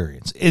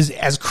experience.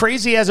 As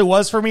crazy as it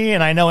was for me,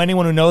 and I know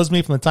anyone who knows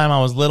me from the time I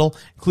was little,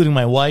 including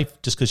my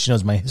wife, just because she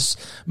knows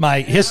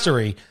my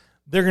history,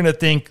 they're going to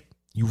think,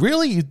 you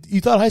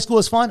thought high school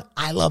was fun?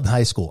 I loved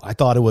high school. I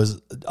thought it was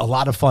a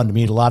lot of fun to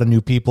meet a lot of new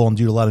people and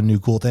do a lot of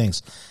new cool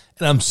things.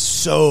 And I'm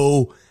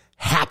so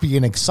happy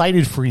and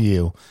excited for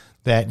you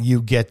that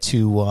you get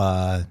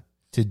to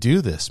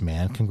do this,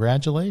 man.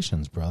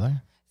 Congratulations,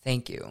 brother.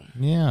 Thank you.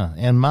 Yeah.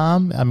 And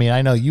Mom,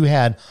 I know you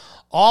had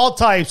all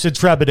types of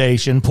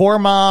trepidation. Poor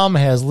Mom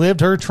has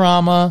lived her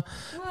trauma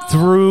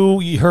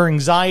through her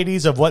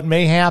anxieties of what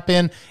may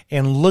happen.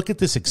 And look at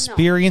this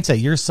experience that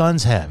your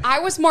son's having. I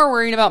was more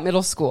worried about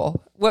middle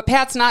school. What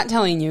Pat's not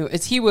telling you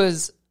is he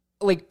was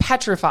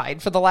petrified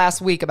for the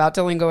last week about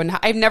Dillon going.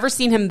 I've never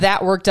seen him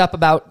that worked up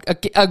about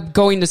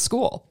going to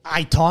school.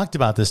 I talked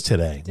about this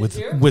today with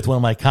one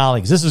of my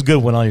colleagues. This is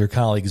good when all your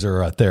colleagues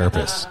are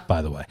therapists,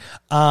 by the way.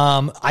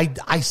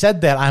 I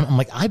said that I'm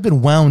like, I've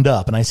been wound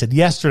up. And I said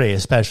yesterday,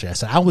 especially, I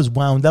said, I was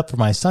wound up for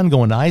my son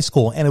going to high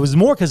school. And it was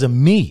more because of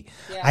me.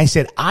 Yeah. I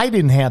said, I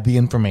didn't have the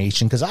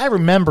information because I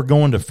remember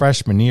going to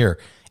freshman year.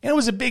 And it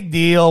was a big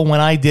deal when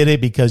I did it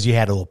because you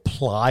had to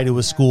apply to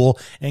a school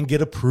and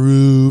get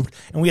approved.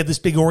 And we had this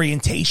big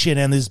orientation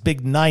and this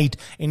big night.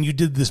 And you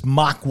did this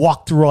mock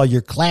walk through all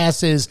your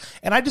classes.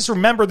 And I just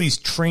remember these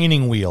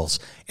training wheels.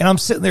 And I'm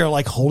sitting there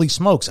like, holy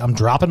smokes, I'm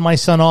dropping my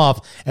son off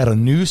at a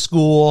new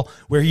school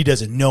where he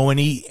doesn't know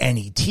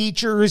any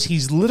teachers.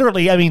 He's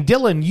literally,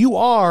 Dillon,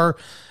 you're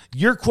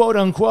quote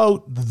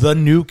unquote the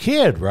new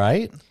kid,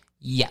 right?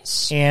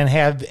 Yes. And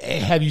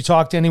have you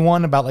talked to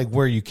anyone about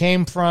where you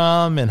came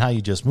from and how you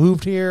just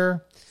moved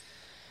here?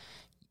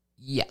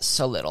 Yes,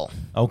 a little.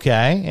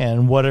 Okay.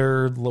 And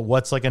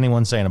what's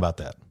anyone saying about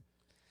that?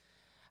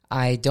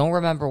 I don't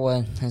remember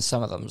what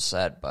some of them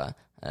said, but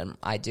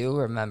I do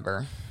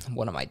remember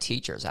one of my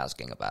teachers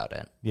asking about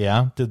it.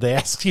 Yeah. Did they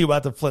ask you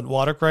about the Flint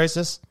water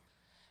crisis?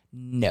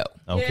 No.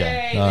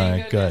 Okay. Yay, all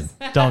right, good.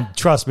 Don't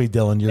trust me,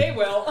 Dillon. They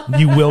will.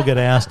 You will get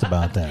asked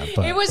about that.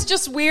 But. It was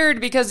just weird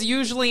because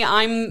usually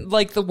I'm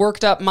the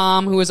worked up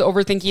mom who is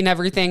overthinking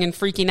everything and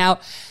freaking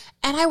out.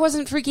 And I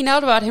wasn't freaking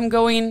out about him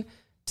going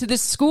to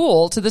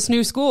this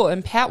new school,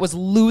 and Pat was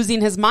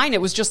losing his mind.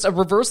 It was just a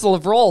reversal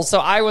of roles. So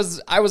I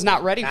was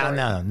not ready for it.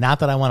 No, not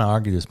that I want to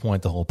argue this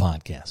point the whole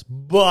podcast,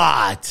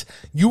 but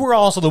you were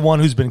also the one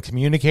who's been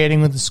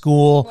communicating with the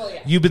school. Well,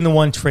 yeah. You've been the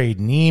one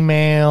trading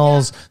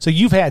emails. Yeah. So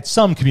you've had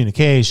some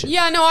communication.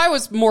 Yeah, no, I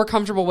was more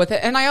comfortable with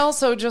it. And I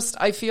also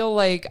I feel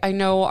like I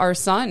know our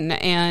son,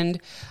 and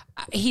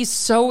he's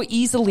so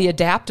easily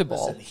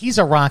adaptable. Listen, he's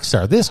a rock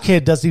star. This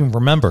kid doesn't even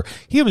remember.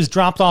 He was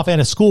dropped off at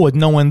a school with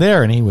no one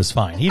there, and he was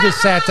fine. He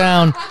just sat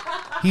down.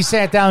 He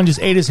sat down and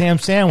just ate his ham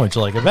sandwich.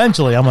 Like,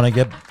 eventually, I'm going to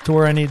get to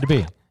where I need to be.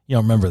 You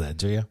don't remember that,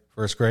 do you?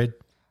 First grade?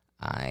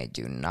 I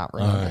do not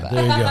remember that.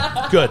 There you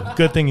go.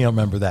 Good thing you don't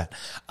remember that.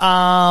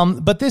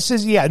 But this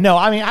is,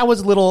 I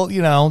was a little,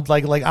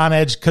 like on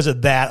edge because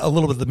of that, a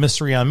little bit of the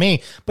mystery on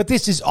me. But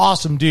this is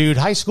awesome, dude.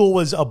 High school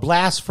was a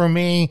blast for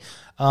me.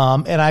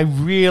 And I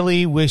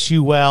really wish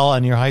you well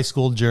on your high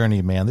school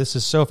journey, man. This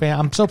is so fan.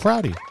 I'm so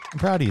proud of you. I'm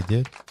proud of you,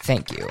 dude.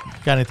 Thank you.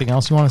 Got anything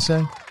else you want to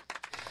say?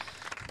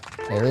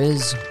 There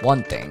is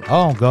one thing.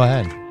 Oh, go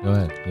ahead. Go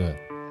ahead.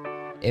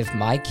 If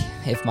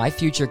my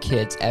future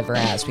kids ever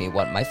ask me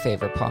what my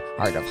favorite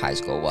part of high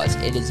school was,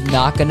 it is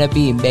not going to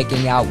be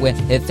making out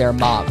with their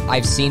mom.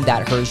 I've seen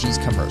that Hershey's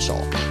commercial.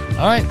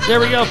 All right, there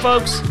we go,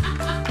 folks.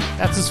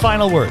 That's his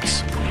final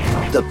words.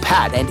 The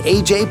Pat and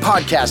AJ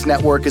Podcast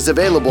Network is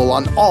available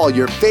on all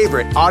your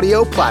favorite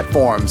audio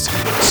platforms.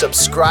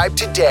 Subscribe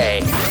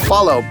today.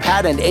 Follow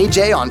Pat and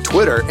AJ on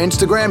Twitter,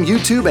 Instagram,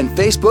 YouTube, and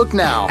Facebook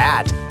now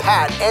at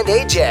Pat and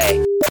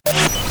AJ.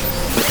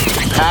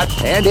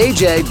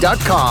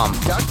 PatandAJ.com.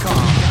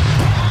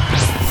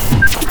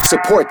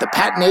 Support the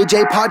Pat and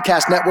AJ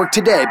Podcast Network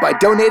today by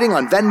donating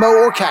on Venmo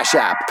or Cash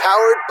App.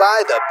 Powered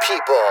by the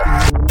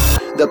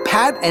people. The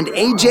Pat and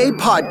AJ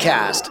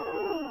Podcast.